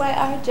guess that's why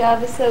our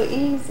job is so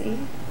easy.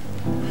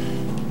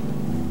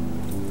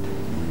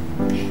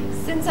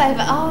 Since I've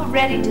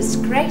already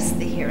disgraced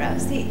the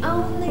heroes, the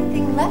only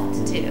thing left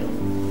to do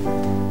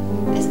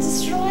is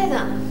destroy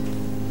them.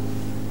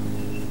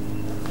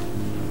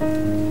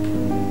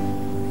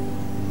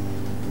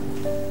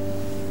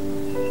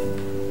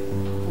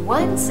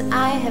 Once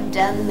I have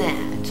done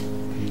that,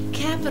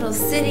 Capital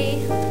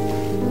City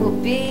will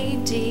be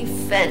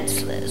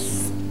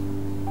defenseless.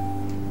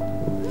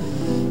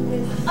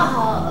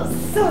 Oh,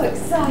 so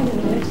exciting.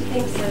 Don't you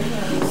think so,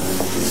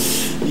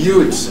 Kareem?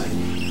 You excited?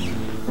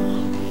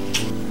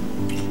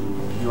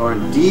 You are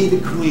indeed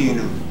the queen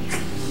of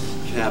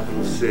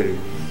Capital City.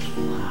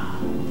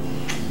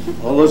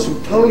 All those who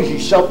oppose you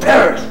shall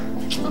perish.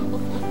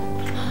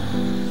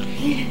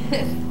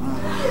 Yes,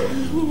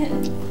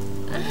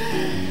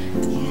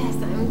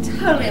 I'm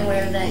totally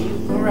aware of that, you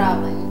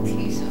growling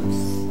piece of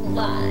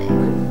slime.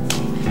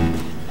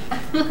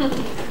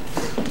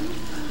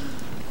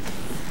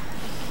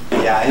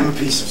 Yeah, I am a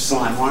piece of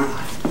slime, aren't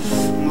I?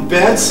 I'm a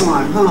bad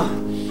slime, huh?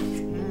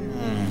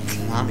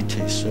 Mommy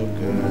tastes so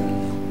good.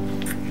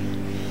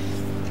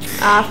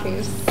 Off,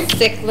 you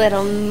sick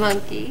little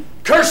monkey.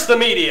 Curse the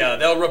media!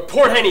 They'll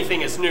report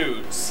anything as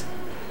news.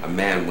 A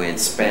man wearing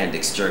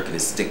spandex jerking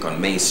his stick on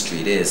Main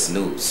Street is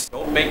news.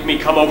 Don't make me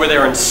come over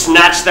there and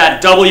snatch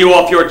that W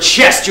off your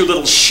chest, you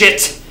little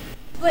shit!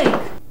 Blake.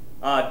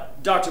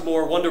 Dr.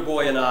 Moore, Wonder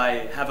Boy, and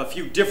I have a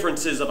few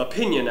differences of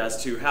opinion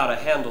as to how to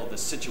handle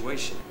this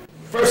situation.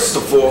 First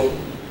of all,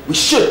 we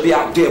should be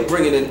out there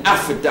bringing in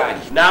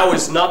Aphrodite. Now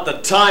is not the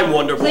time,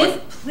 Wonder Boy.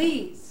 Blake,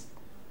 please.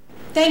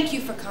 Thank you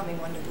for coming,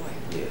 Wonder Boy.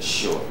 Yeah,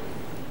 sure.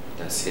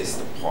 That's his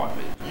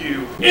department.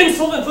 You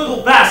insolent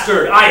little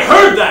bastard! I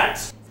heard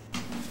that!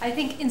 I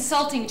think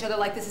insulting each other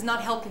like this is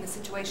not helping the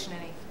situation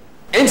any.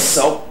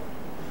 Insult?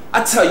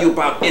 I tell you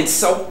about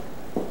insult.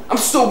 I'm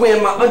still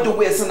wearing my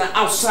underwears on the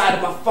outside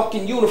of my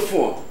fucking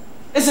uniform.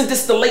 Isn't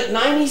this the late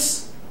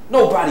 90s?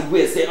 Nobody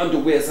wears their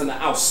underwears on the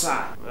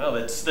outside. Well,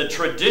 it's the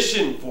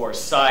tradition for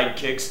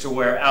sidekicks to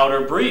wear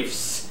outer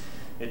briefs.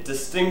 It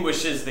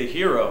distinguishes the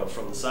hero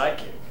from the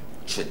sidekick.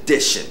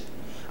 Tradition.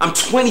 I'm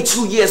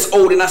 22 years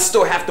old and I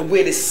still have to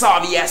wear this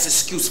sorry-ass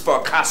excuse for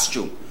a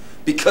costume.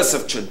 Because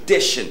of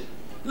tradition.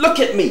 Look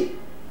at me.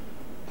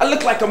 I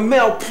look like a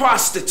male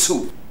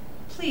prostitute.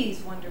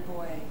 Please, Wonder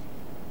Boy.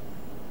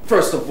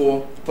 First of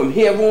all, from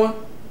here on,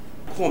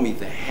 call me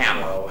the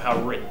Hammer. Oh,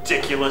 how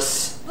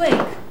ridiculous. Blake.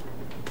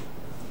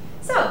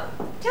 So,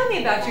 tell me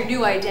about your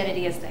new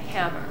identity as the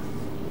Hammer.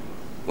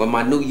 Well,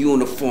 my new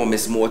uniform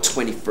is more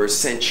 21st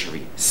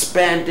century.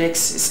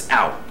 Spandex is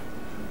out.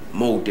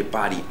 Molded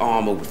body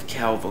armor with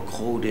Calva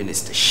clothing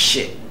is the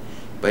shit.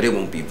 But it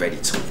won't be ready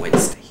till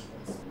Wednesday.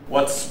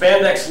 What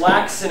spandex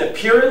lacks in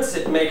appearance,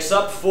 it makes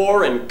up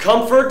for in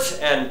comfort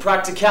and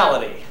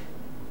practicality.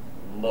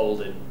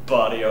 Molded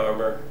body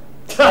armor.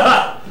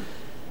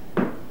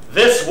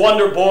 This,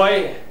 Wonder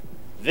Boy,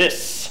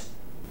 this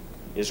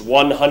is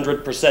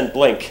 100%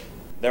 Blink.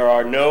 There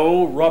are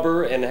no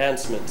rubber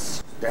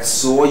enhancements.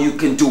 That's all you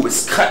can do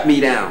is cut me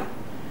down.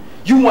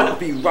 You want to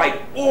be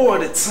right all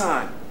the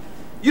time.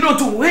 You don't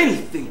do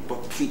anything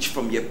but preach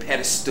from your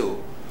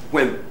pedestal.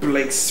 When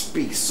Blake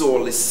speaks,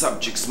 all his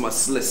subjects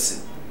must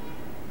listen.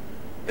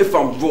 If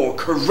I'm wrong,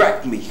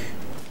 correct me.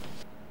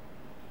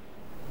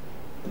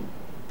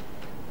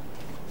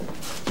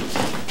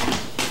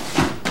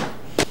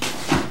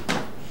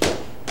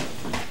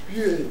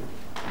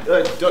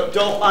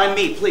 Don't mind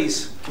me,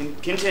 please.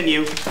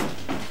 Continue.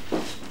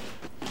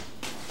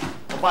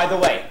 Oh, by the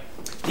way,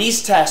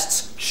 these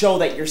tests show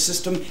that your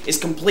system is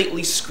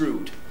completely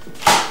screwed.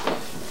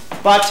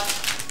 But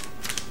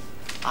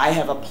I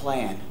have a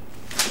plan.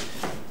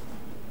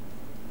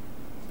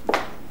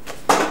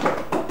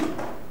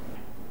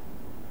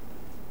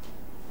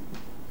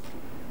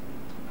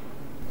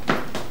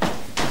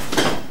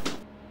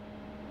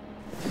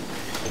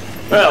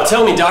 Well,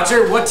 tell me,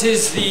 Doctor, what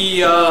is the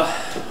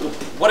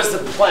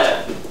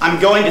plan? I'm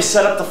going to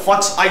set up the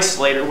flux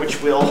isolator,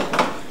 which will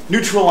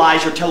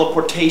neutralize your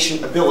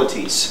teleportation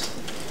abilities.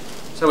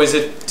 So is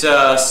it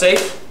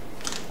safe?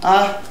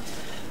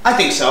 I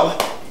think so.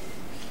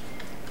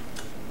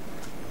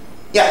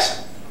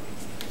 Yes.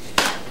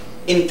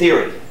 In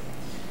theory.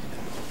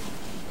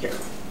 Here.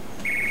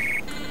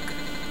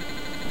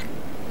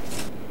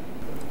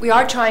 We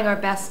are trying our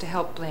best to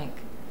help Blink,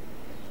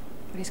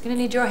 but he's going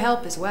to need your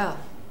help as well.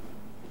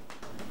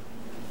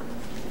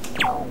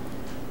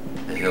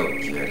 He'll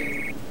get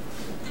it.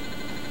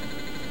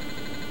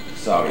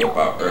 Sorry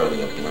about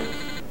earlier, Blink.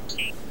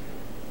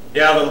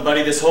 Yeah, little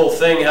buddy, this whole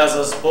thing has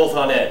us both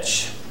on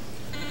edge.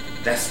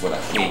 That's what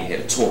I came here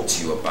to talk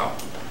to you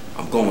about.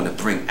 I'm going to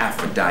bring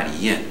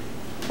Aphrodite in.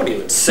 What are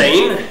you,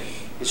 insane?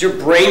 Is your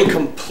brain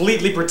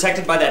completely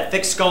protected by that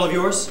thick skull of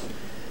yours?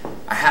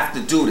 I have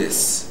to do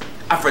this.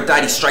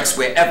 Aphrodite strikes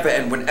wherever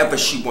and whenever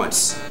she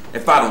wants.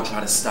 If I don't try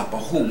to stop her,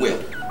 who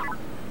will?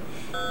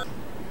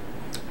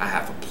 I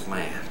have a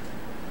plan.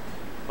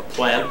 A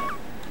plan?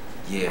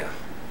 Yeah,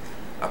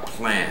 a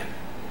plan.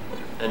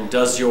 And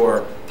does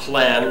your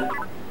plan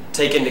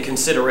take into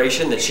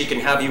consideration that she can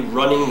have you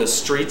running the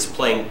streets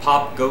playing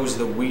Pop Goes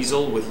the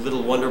Weasel with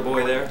Little Wonder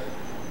Boy there?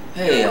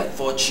 Hey, I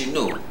thought you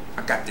knew.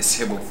 I got this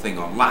hero thing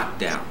on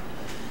lockdown.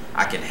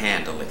 I can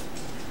handle it.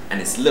 And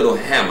it's Little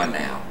Hammer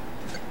now.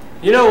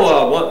 You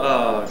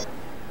know,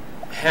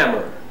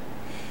 Hammer.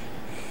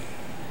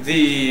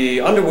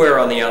 The underwear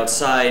on the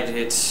outside,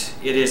 it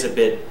is a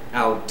bit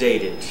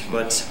outdated,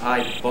 but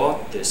I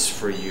bought this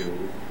for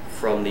you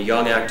from the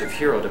Young Active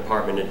Hero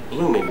department at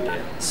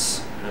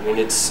Bloomingdale's. I mean,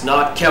 it's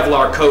not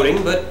Kevlar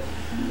coating, but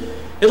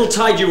it'll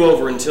tide you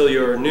over until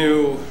your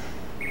new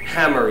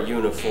Hammer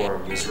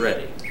uniform is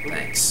ready.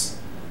 Thanks,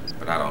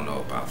 but I don't know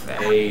about that.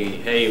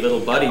 Hey, little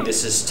buddy,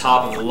 this is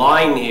top of the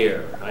line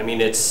here. I mean,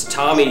 it's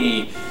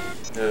Tommy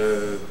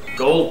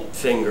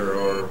Goldfinger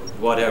or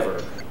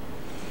whatever.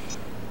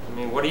 I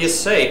mean, what do you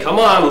say? Come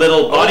on,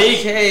 little buddy.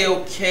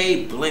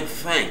 Okay, Blink,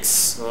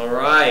 thanks. All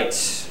right.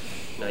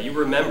 Now you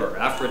remember,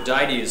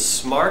 Aphrodite is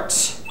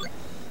smart,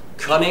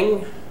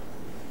 cunning,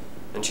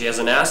 and she has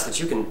an ass that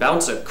you can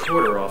bounce a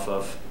quarter off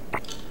of.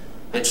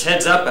 It's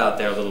heads up out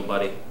there, little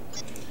buddy.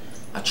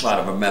 I try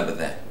to remember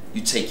that.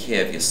 You take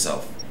care of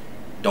yourself.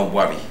 Don't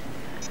worry.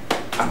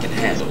 I can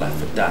handle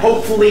Aphrodite.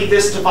 Hopefully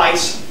this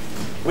device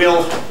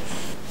will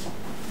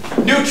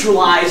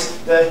neutralize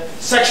the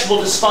sexual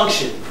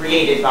dysfunction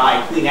created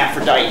by Queen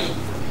Aphrodite.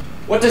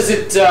 What does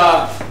it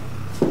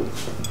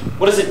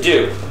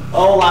do?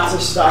 Oh, lots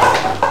of stuff.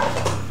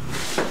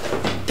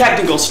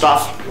 Technical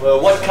stuff. Well,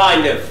 what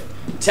kind of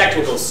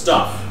technical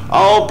stuff?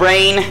 Oh,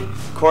 brain,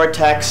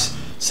 cortex,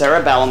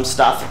 cerebellum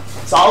stuff.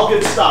 It's all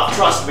good stuff,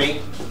 trust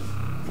me.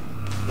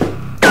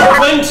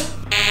 Kirkland!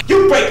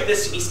 You break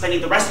this to be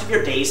spending the rest of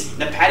your days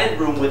in a padded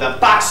room with a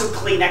box of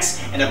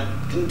Kleenex and an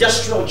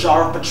industrial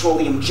jar of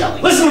petroleum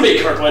jelly. Listen to me,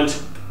 Kirkland.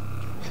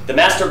 The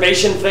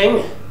masturbation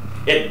thing,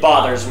 it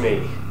bothers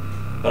me.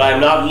 But I am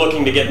not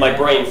looking to get my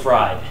brain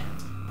fried.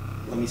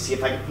 Let me see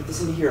if I can put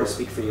this into hero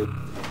speak for you.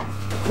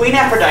 Queen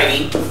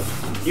Aphrodite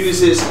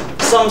uses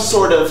some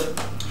sort of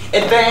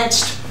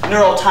advanced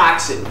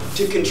neurotoxin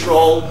to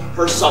control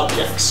her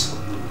subjects.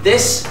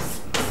 This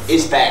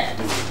is bad.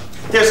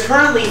 There's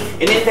currently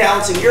an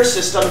imbalance in your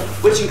system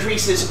which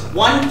increases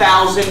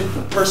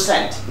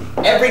 1,000%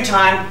 every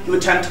time you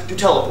attempt to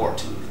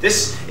teleport.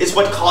 This is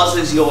what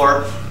causes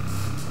your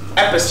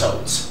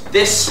episodes.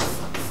 This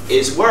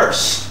is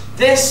worse.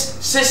 This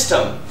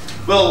system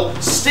will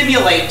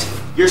stimulate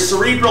your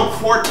cerebral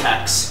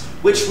cortex,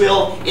 which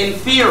will, in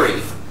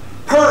theory,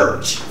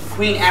 purge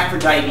Queen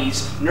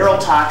Aphrodite's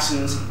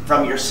neurotoxins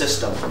from your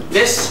system.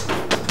 This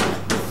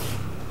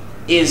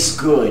is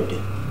good.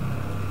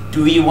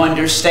 Do you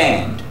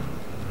understand?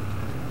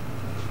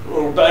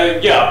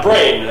 Yeah,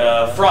 brain,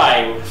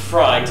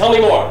 frying. Tell me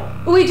more.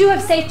 We do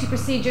have safety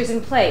procedures in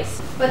place,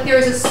 but there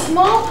is a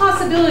small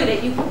possibility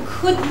that you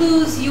could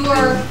lose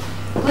your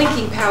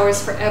blinking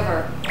powers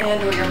forever,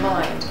 and or your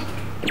mind.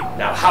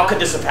 Now, how could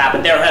this have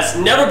happened? There has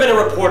never been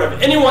a report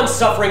of anyone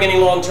suffering any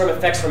long-term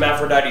effects from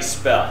Aphrodite's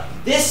spell.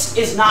 This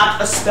is not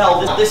a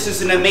spell. This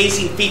is an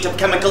amazing feat of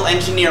chemical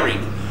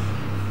engineering.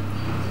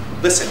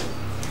 Listen.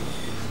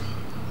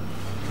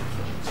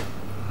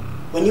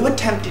 When you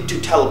attempted to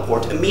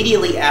teleport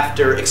immediately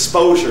after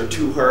exposure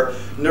to her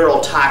neural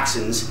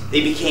toxins,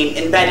 they became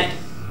embedded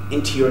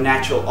into your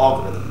natural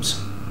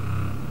algorithms.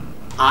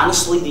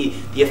 Honestly,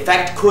 the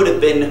effect could have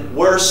been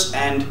worse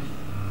and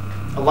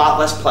a lot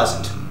less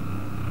pleasant.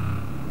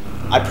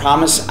 I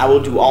promise I will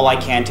do all I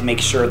can to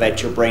make sure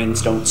that your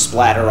brains don't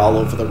splatter all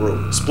over the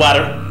room.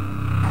 Splatter?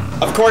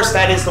 Of course,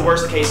 that is the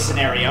worst case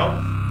scenario.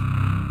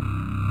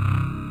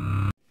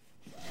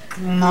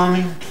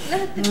 Mommy.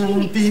 Not the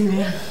feet.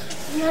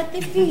 Not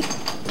the feet.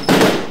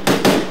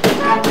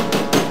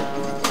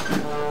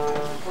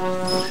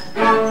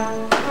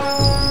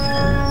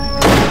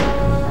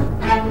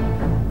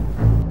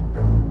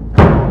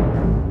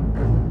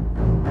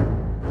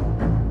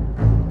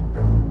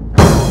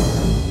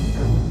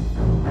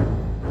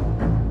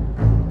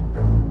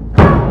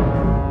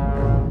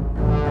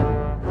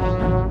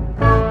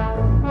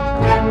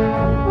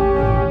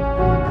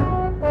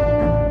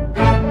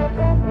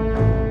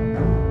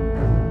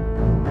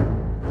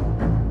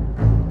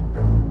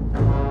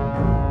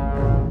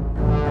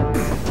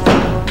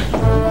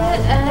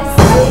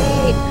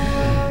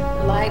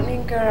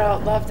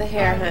 Love the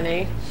hair,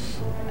 honey.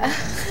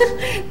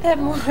 That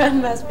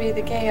moron must be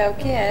the KO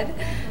kid.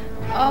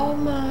 Oh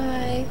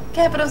my.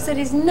 Capital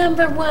City's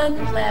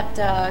 #1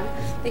 lapdog.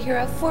 The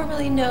hero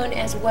formerly known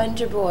as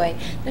Wonder Boy.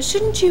 Now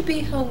shouldn't you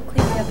be home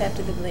cleaning up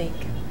after the blink?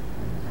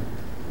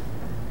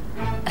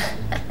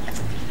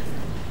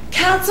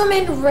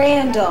 Councilman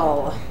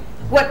Randall,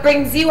 what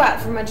brings you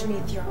out from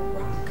underneath your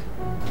rock?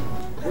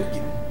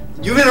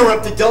 You've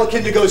interrupted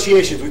delicate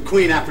negotiations with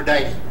Queen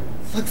Aphrodite.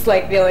 Looks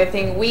like the only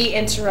thing we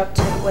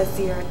interrupted was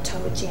your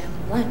toe jam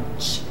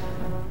lunch.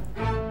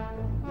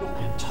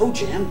 Toe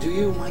jam, do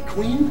you, my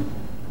queen?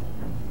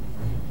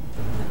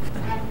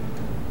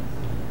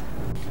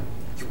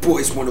 You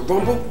boys want to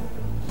rumble?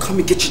 Come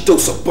and get your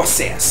dose of bus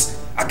ass.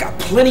 I got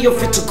plenty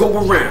of it to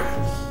go around.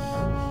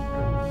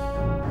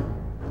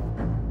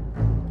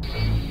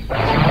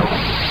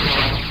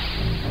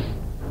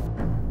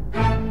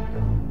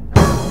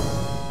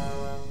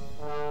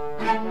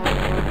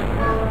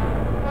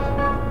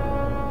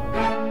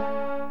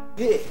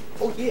 Yeah,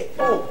 oh yeah,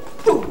 oh,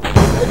 ooh,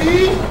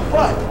 baby,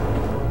 what?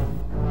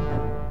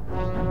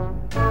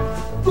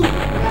 Ooh,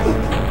 ooh.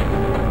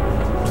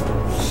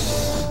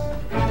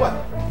 What?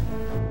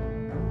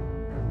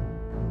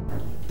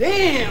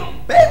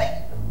 Damn, baby,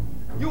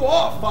 you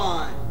are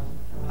fine.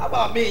 How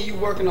about me and you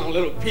working on a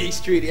little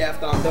peace treaty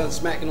after I'm done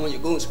smacking on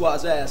your goon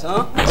squad's ass,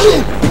 huh?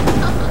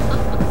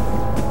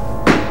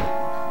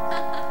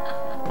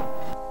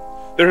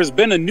 There has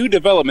been a new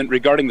development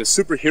regarding the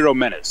superhero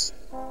menace.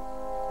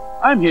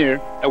 I'm here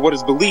at what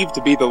is believed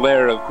to be the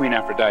lair of Queen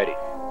Aphrodite,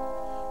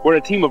 where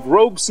a team of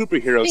rogue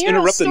superheroes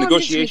interrupted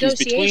negotiations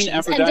between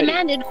Aphrodite and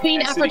demanded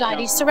Queen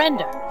Aphrodite's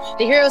surrender.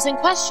 The heroes in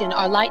question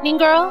are Lightning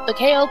Girl, the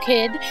KO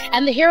Kid,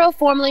 and the hero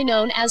formerly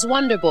known as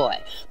Wonder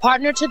Boy,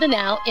 partner to the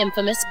now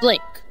infamous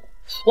Blink.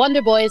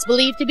 Wonder Boy is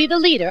believed to be the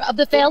leader of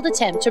the failed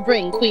attempt to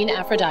bring Queen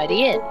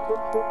Aphrodite in.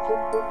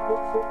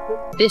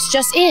 This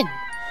just in.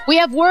 We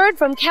have word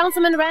from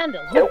Councilman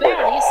Randall, who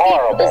barely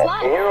escaped with his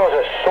life. The heroes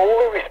are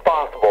solely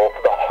responsible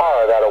for the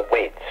horror that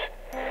awaits.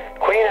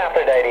 Queen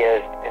Aphrodite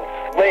has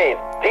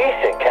enslaved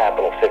decent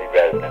capital city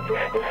residents.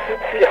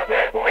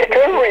 We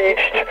could have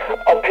reached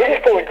a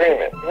peaceful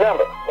agreement.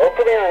 Remember, vote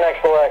for me in the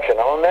next election.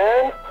 I'm a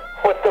man.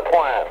 What's the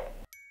plan?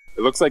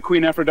 It looks like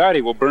Queen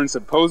Aphrodite will burn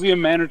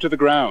Symposium Manor to the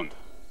ground.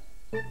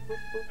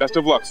 Best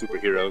of luck,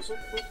 superheroes.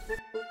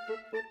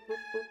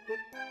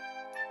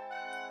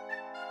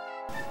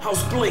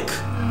 How's Blink?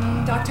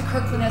 Dr.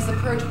 Kirkland has the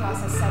purge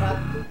process set up.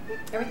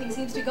 Everything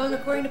seems to be going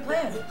according to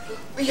plan.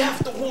 We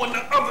have to warn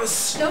the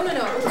others. No, I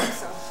don't think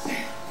so.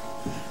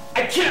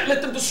 I can't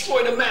let them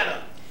destroy the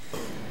manor.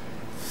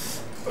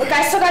 Look,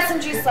 I still got some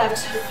juice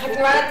left. I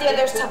can run up the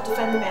others to help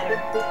defend the manor.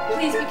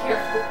 Please be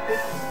careful.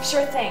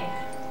 Sure thing.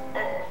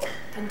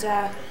 And,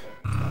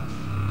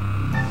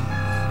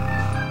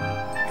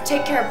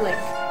 take care of Blink.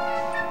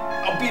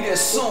 I'll be there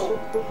soon.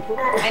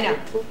 I know.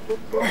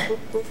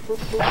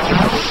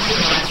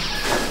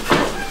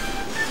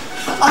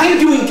 I am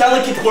doing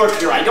delicate work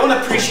here. I don't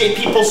appreciate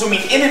people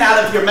zooming in and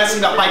out of here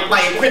messing up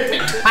my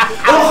equipment.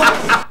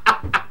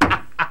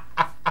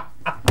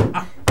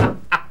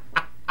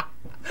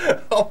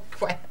 Oh,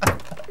 crap.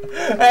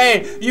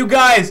 Hey, you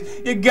guys,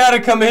 you gotta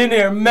come in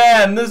here.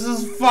 Man, this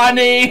is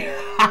funny.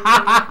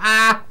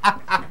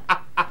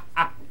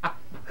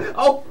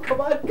 Oh,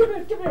 come on, come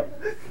here.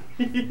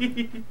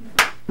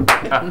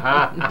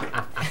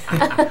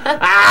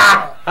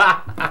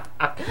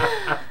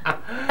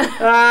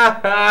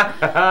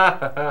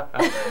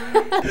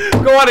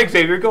 Go on,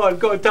 Xavier. Go on,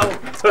 tell him.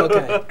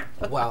 Okay.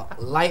 Well,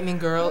 Lightning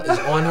Girl is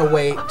on her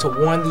way to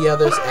warn the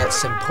others at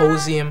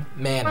Symposium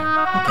Manor.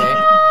 Okay?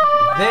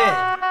 Then.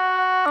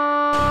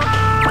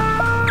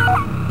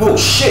 Oh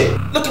shit!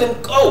 Look at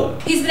him go!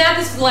 He's been at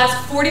this for the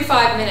last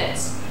 45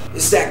 minutes.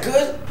 Is that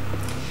good?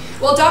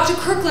 Well, Dr.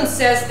 Kirkland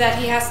says that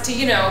he has to,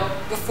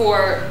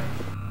 before...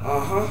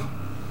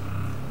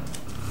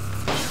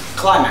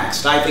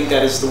 Climaxed. I think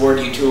that is the word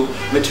you two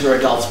mature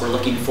adults were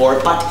looking for,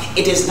 but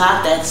it is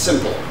not that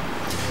simple.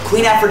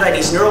 Queen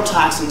Aphrodite's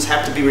neurotoxins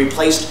have to be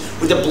replaced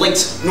with the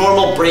Blink's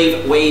normal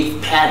brave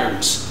wave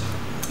patterns.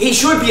 He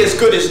should be as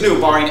good as new,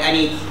 barring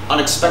any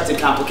unexpected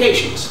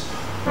complications.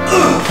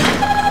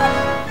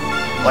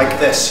 Like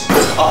this.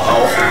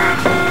 Uh-oh.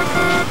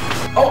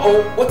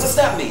 Uh-oh, what does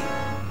that mean?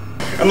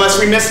 Unless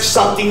we missed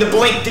something, the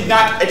blink did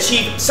not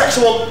achieve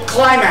sexual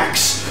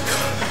climax.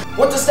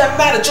 What does that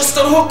matter? Just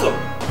unhook him.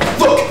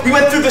 Look, we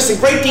went through this in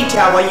great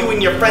detail while you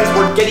and your friends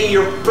were getting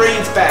your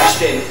brains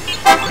bashed in.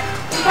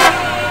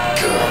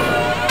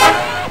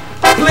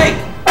 Blink!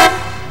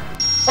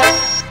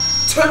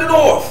 Turn it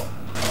off!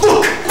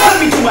 Look, let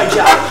me do my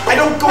job. I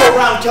don't go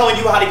around telling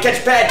you how to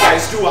catch bad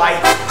guys, do I?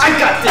 I've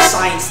got this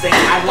science thing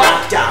I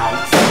locked down.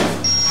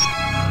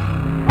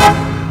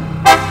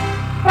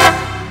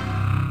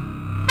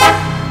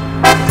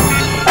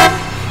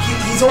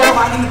 He's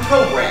overriding the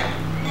program.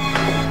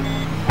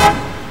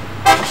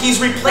 He's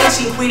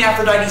replacing Queen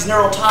Aphrodite's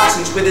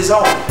neurotoxins with his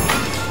own.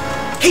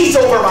 He's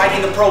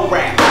overriding the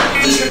program.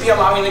 He should be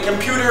allowing the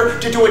computer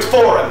to do it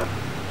for him.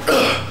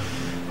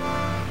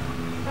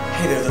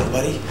 Hey there, little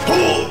buddy.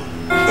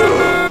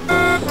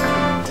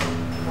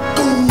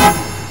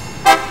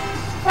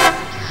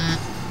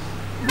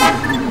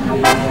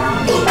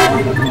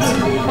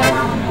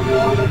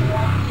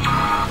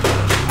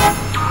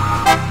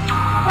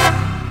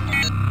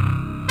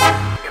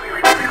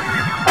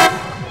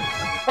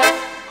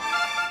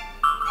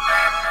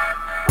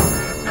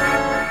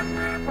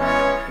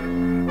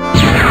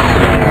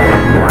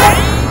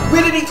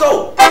 Where did he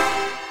go?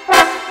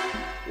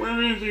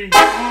 Where is he?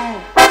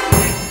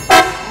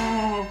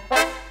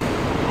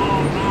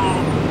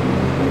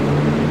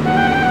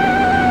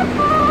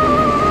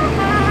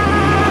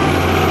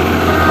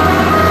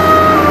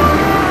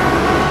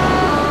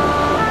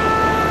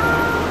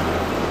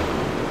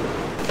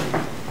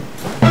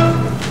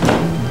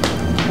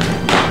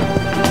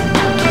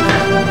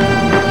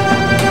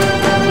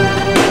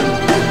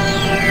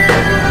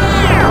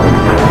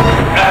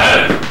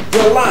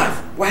 You're alive.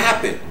 What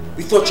happened?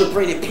 We thought your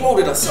brain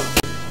imploded or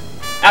something.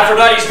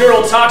 Aphrodite's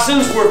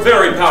neurotoxins were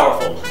very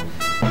powerful.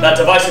 That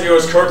device of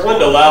yours,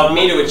 Kirkland, allowed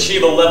me to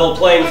achieve a level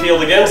playing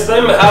field against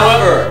them.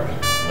 However,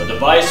 the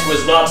device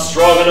was not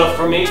strong enough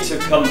for me to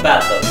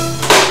combat them.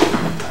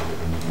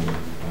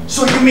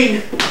 So you mean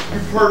you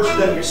purged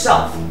them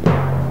yourself?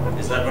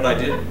 Is that what I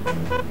did?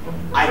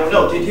 I don't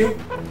know, did you?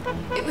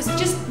 It was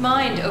just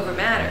mind over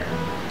matter.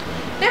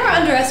 Never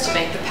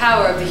underestimate the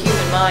power of the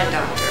human mind,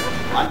 Doctor.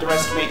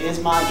 Underestimate his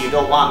mind? You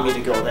don't want me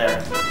to go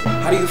there.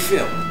 How do you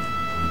feel?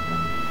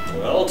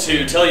 Well,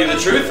 to tell you the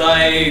truth,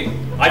 I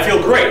feel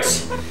great.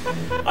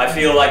 I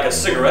feel like a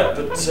cigarette,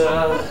 but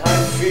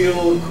I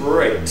feel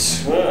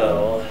great.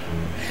 Well,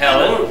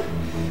 Helen,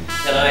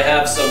 can I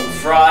have some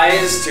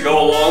fries to go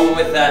along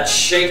with that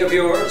shake of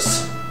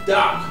yours?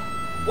 Doc,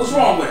 what's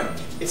wrong with him?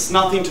 It's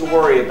nothing to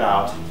worry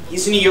about.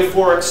 He's in a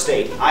euphoric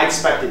state. I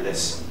expected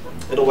this.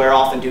 It'll wear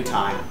off in due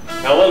time.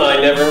 Helen, I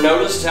never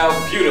noticed how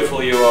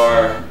beautiful you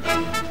are.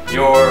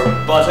 Your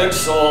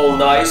buttocks all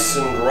nice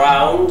and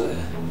round.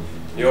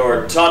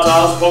 Your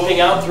tatas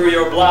poking out through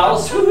your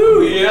blouse.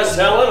 Woohoo! Yes,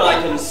 Helen,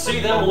 I can see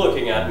them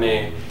looking at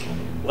me.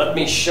 Let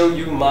me show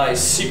you my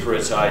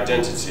secret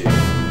identity.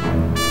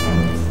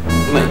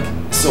 Blink,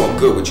 it's all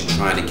good with you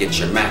trying to get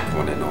your Mac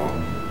on and all,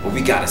 but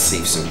we gotta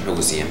save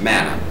symposium and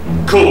mana.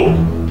 Cool.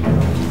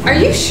 Are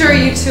you sure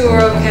you two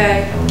are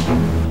okay?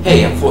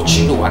 Hey, I thought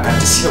you knew I got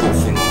this hero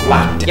thing on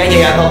lockdown.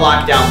 Yeah, the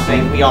lockdown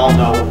thing, we all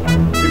know.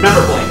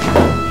 Remember,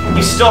 Blake,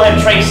 you still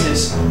have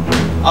traces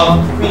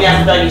of Queen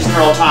Aphrodite's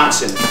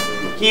neurotoxin.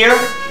 Here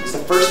is the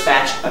first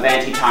batch of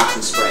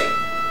antitoxin spray.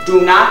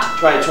 Do not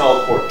try to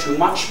teleport too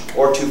much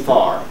or too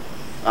far.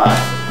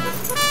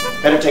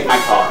 Better take my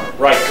car.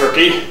 Right,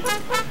 Kirky.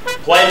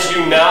 Plant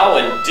you now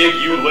and dig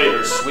you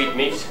later,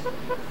 sweetmeat.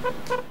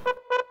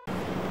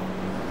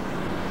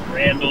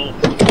 Randall,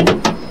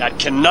 that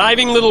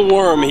conniving little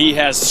worm, he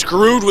has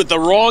screwed with the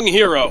wrong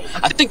hero.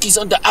 I think he's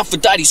under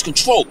Aphrodite's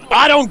control.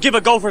 I don't give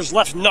a gopher's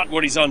left nut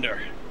what he's under.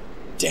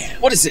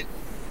 Damn. What is it?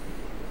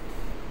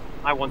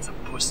 I want some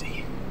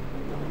pussy.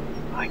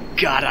 My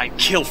God, I'd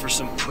kill for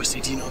some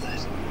pussy. Do you know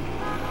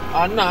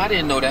that? No, I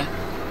didn't know that.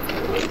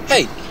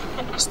 Hey,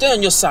 stay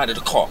on your side of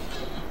the car.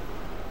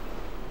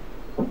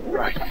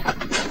 Right.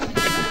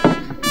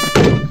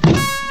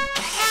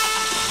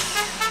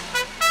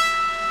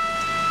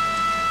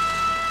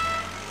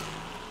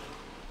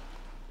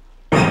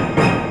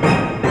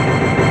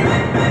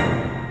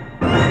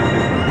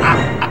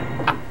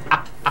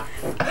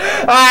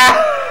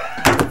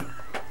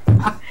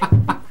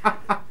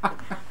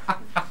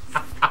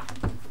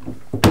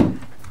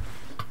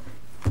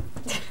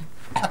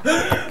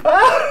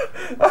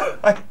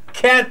 I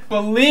can't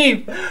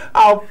believe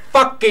how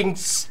fucking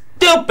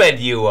stupid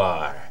you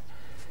are.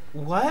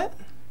 What?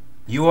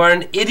 You are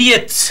an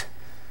idiot.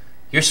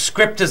 Your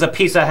script is a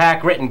piece of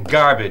hack-written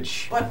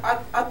garbage. But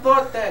I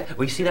thought that...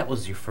 Well, you see, that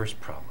was your first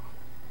problem.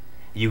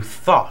 You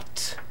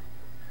thought.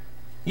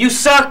 You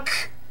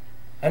suck!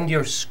 And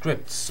your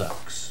script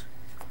sucks.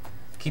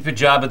 Keep your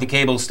job at the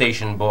cable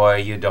station, boy.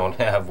 You don't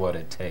have what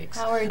it takes.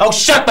 Oh,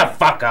 shut the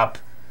fuck up!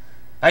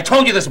 I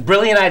told you this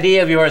brilliant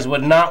idea of yours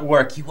would not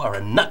work. You are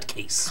a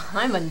nutcase.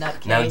 I'm a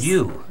nutcase. Now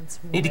you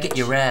need to get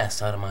your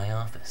ass out of my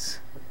office.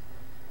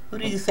 Who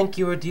do you think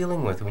you were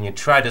dealing with when you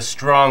tried to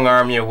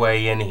strong-arm your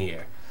way in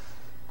here?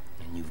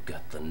 And you've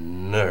got the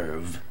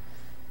nerve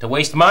To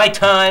waste my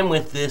time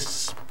with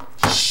this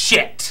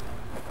shit.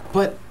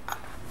 But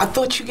I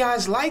thought you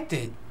guys liked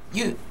it.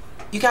 You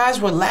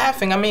guys were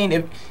laughing. I mean,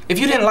 if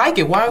you didn't like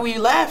it, why were you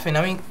laughing?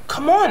 I mean,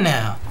 come on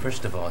now.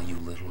 First of all, you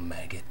little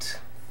maggot,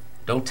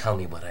 don't tell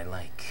me what I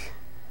like.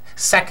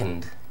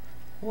 Second,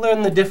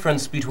 learn the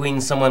difference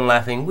between someone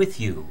laughing with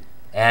you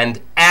and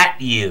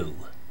at you.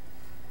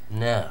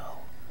 Now,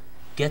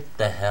 get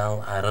the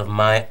hell out of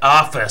my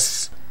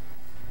office.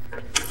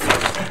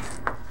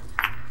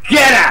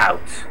 Get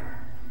out!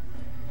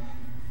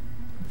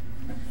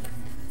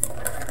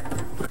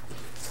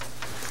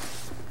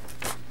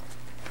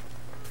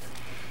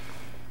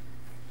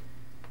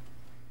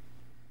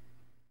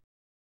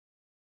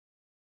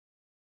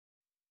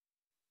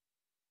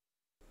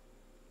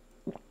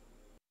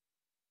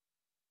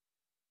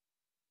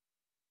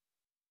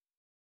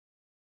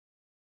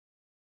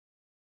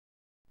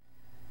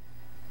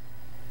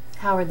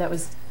 Howard, that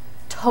was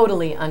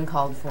totally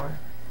uncalled for.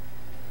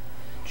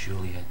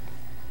 Juliet,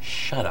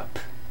 shut up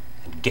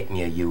and get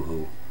me a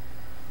yoo-hoo.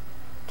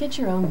 Get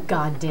your own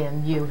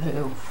goddamn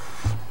yoo-hoo.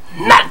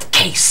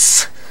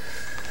 Nutcase!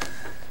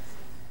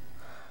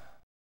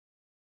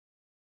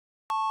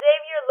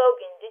 Xavier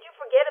Logan, did you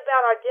forget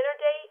about our dinner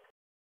date?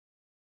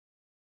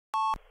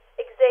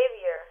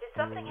 Xavier, did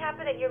something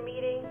happen at your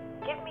meeting?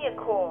 Give me a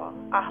call.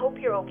 I hope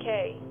you're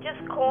okay.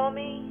 Just call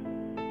me.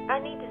 I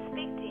need to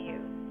speak to you.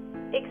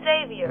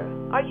 Xavier,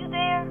 are you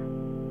there?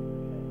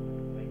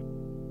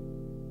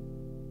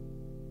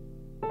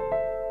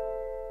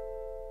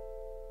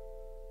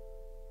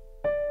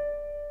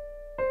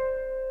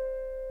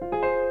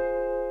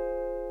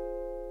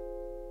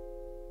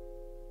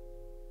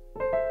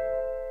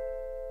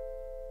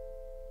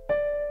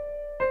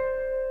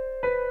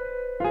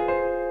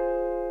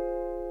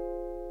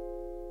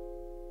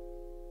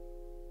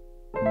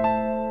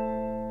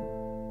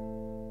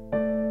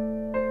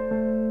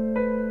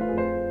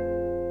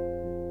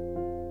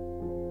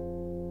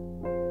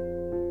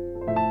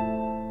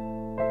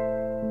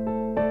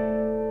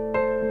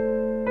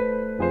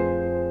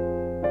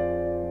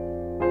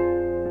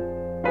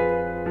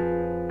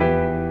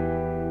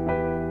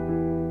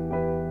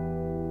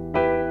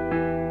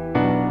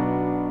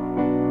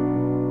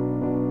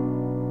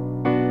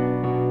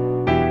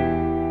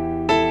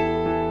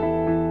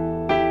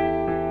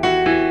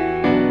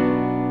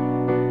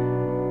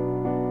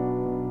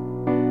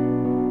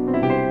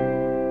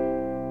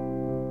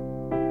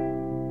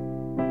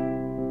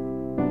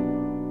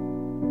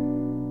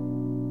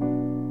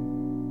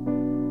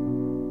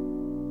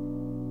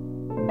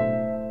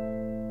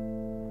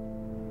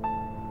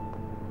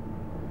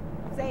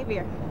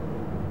 Xavier.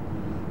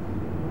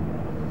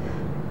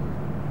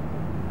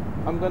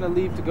 I'm gonna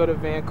leave to go to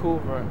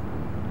Vancouver.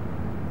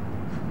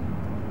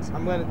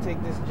 I'm gonna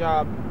take this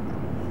job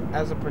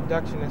as a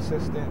production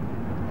assistant,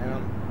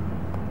 and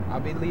I'll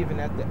be leaving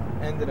at the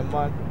end of the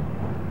month.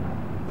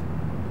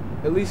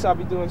 At least I'll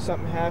be doing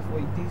something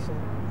halfway decent.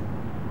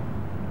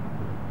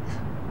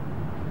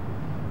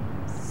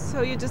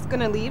 So you're just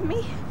gonna leave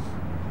me?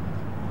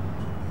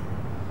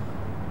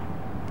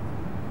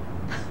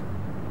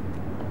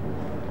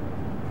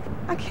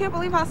 I can't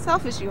believe how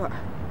selfish you are.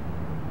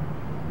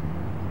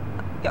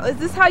 Yo, is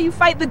this how you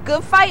fight the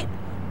good fight?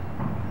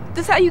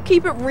 This how you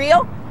keep it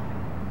real?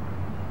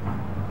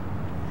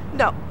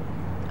 No,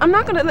 I'm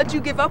not gonna let you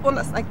give up on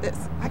us like this.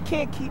 I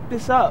can't keep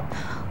this up.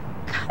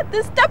 God,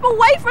 then step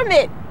away from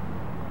it.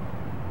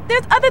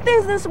 There's other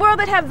things in this world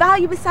that have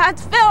value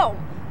besides film.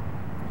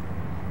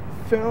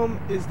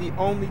 Film is the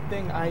only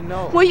thing I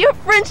know. Well, your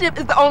friendship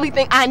is the only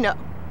thing I know.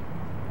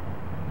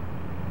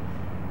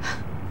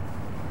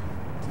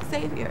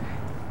 Xavier,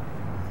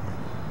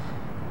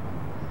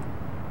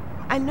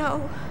 I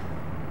know,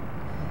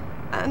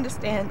 I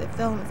understand that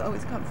film has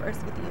always come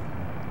first with you.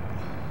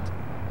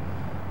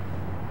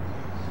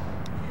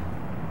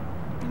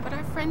 But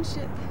our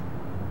friendship,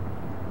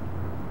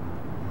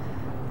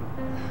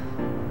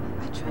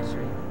 I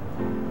treasure it.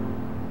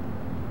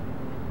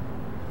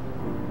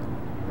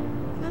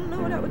 I don't know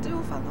what I would do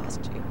if I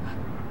lost you.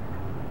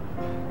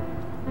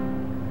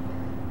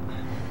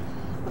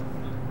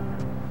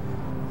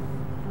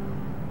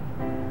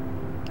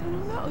 I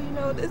don't know, you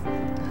know, there's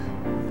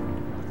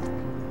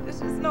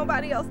just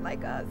nobody else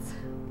like us.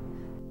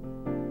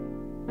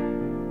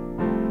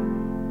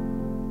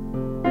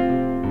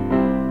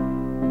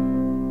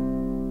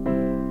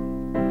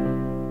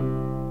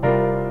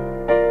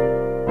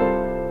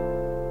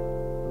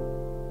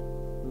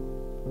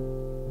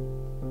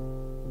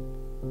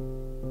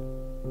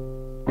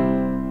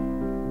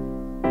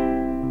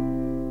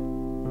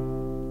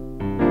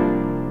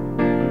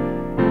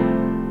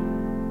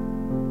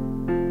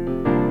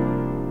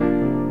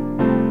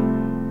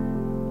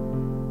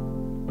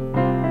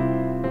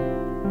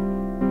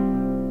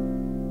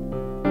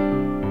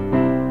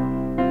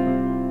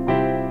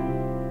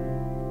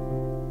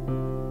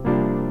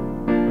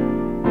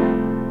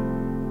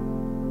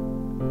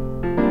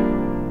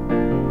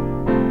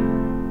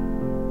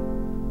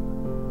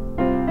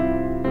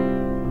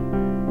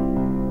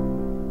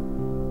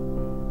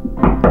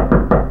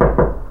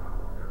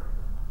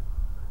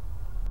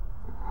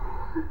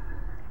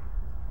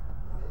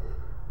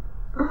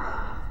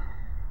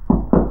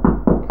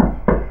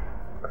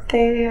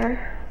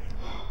 Xavier,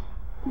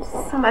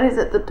 somebody's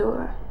at the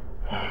door.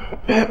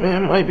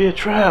 Batman might be a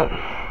trap.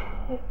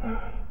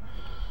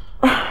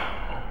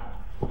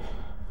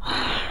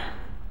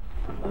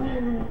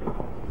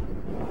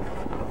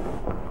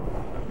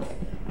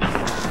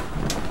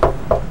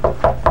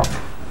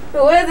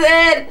 Who is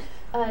it?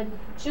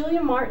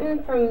 Julia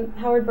Martin from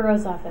Howard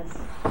Burroughs' office.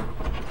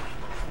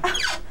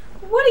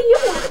 What do you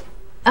want?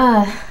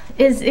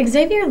 Is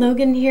Xavier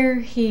Logan here?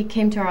 He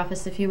came to our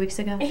office a few weeks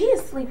ago. He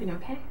is sleeping,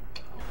 okay?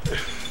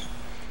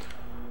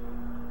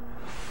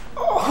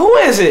 Who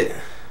is it?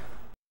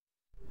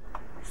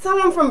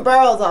 Someone from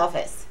Burroughs'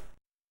 office.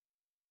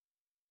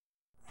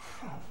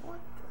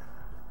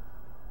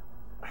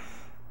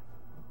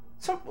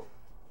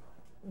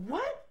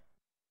 What?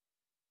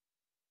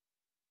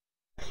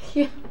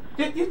 Yeah.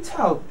 You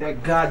tell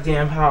that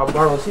goddamn Howard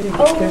Burroughs he didn't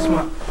kiss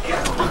my...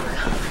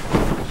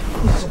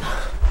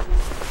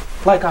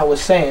 Like I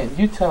was saying,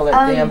 you tell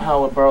that damn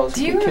Howard Burroughs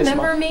Do he you didn't kiss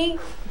remember my... me,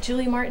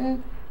 Julie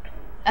Martin?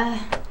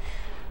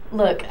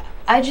 Look,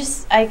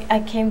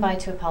 I came by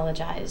to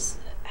apologize.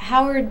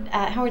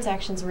 Howard's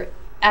actions were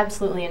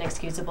absolutely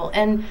inexcusable,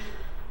 and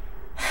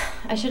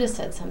I should have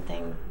said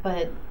something,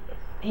 but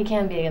he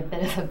can be a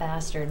bit of a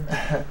bastard.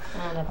 I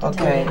don't have to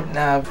tell you.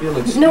 Now if you'll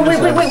excuse No,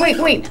 us.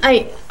 wait.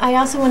 I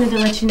also wanted to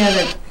let you know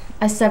that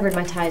I severed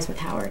my ties with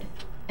Howard.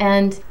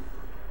 And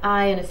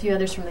I and a few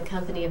others from the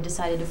company have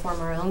decided to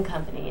form our own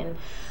company. And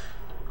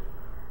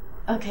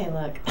okay,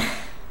 look.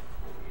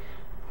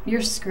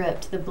 Your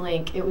script, The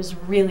Blink, it was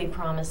really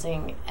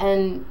promising.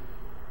 And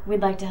we'd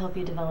like to help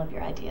you develop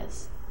your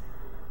ideas.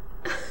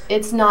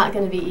 It's not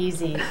going to be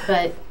easy,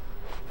 but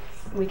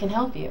we can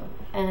help you.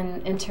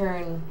 And in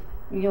turn,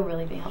 you'll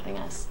really be helping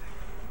us.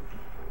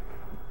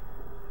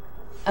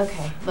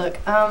 Okay, look,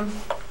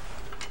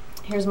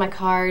 here's my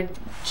card.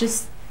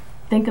 Just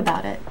think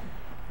about it.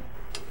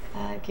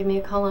 Give me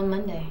a call on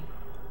Monday.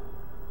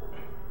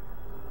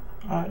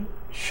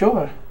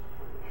 Sure.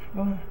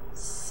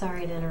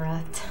 Sorry to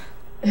interrupt.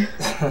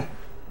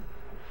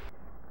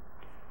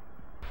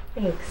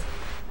 Thanks.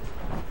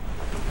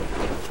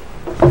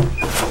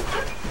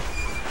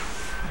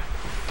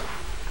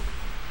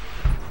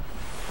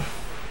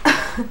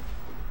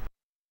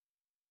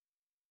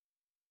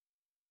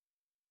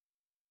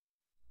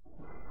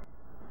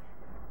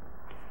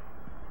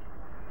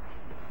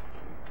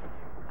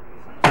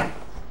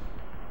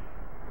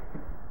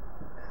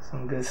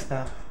 Some good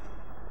stuff.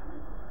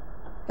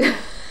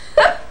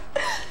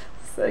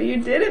 So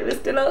you did it,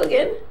 Mr.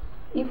 Logan.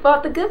 You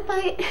fought the good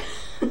fight.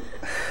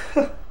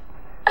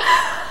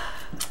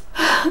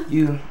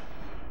 You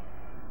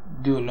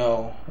do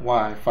know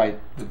why I fight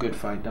the good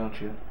fight, don't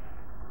you?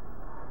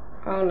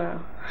 Oh no.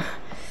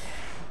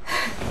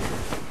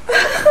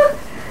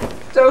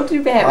 Don't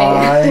do Batman.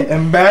 I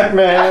am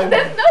Batman.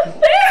 That's not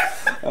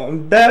fair.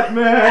 I'm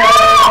Batman.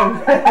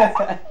 Why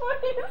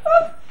are you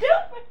so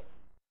stupid?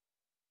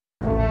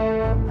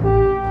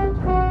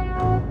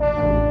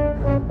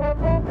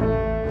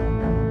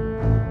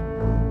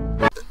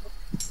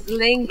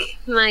 Blink,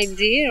 my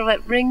dear,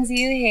 what brings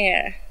you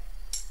here?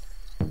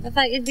 I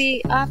thought you'd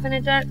be off in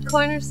a dark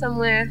corner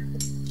somewhere.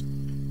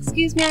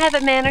 Excuse me, I have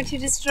a manner to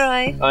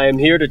destroy. I am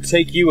here to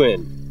take you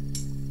in.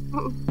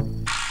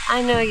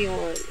 I know you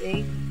want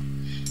me.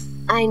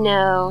 I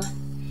know.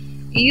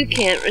 You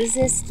can't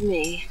resist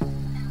me.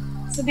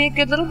 So be a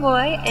good little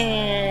boy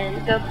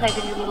and go play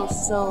with your little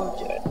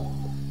soldier.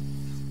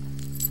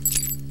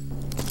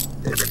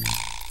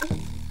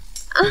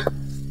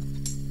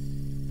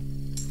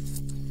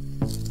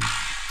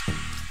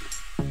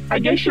 I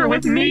guess you're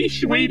with me,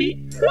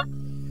 sweetie.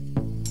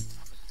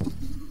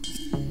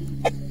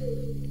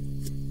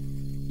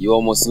 You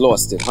almost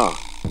lost it, huh?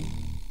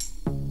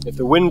 If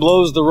the wind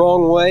blows the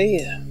wrong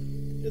way,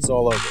 it's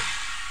all over.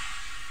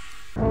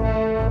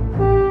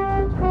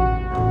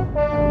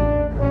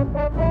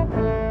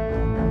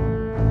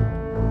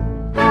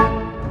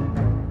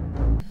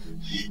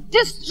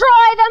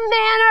 Destroy the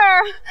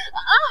manor!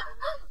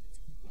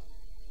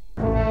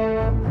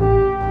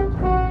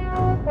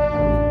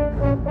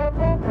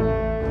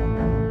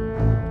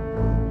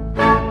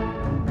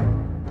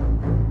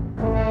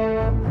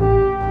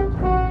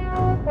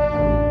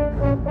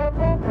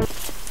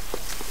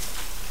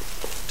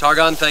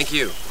 Targon, thank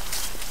you.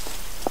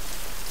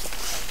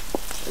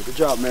 Hey, good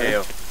job, man.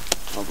 KO.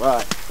 All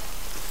right.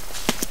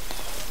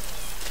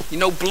 You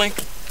know, Blink,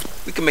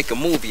 we can make a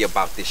movie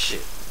about this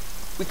shit.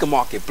 We can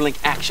market Blink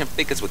action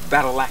figures with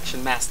battle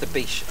action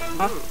masturbation.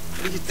 Huh?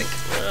 What do you think?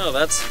 Well,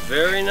 that's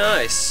very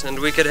nice. And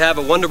we could have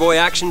a Wonder Boy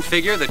action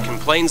figure that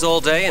complains all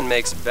day and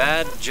makes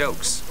bad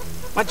jokes.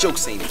 My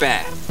jokes ain't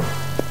bad.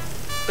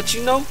 But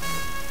you know,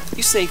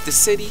 you saved the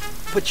city,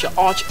 put your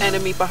arch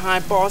enemy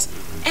behind bars,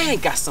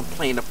 and got some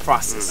play in the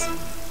process.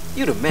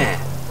 You the man.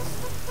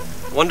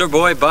 Wonder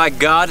Boy, by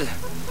God,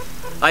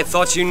 I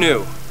thought you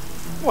knew.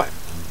 What?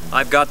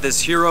 I've got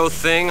this hero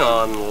thing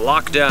on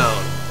lockdown.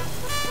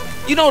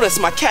 You know that's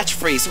my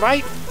catchphrase,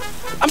 right?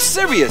 I'm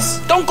serious.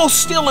 Don't go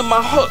stealing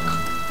my hook.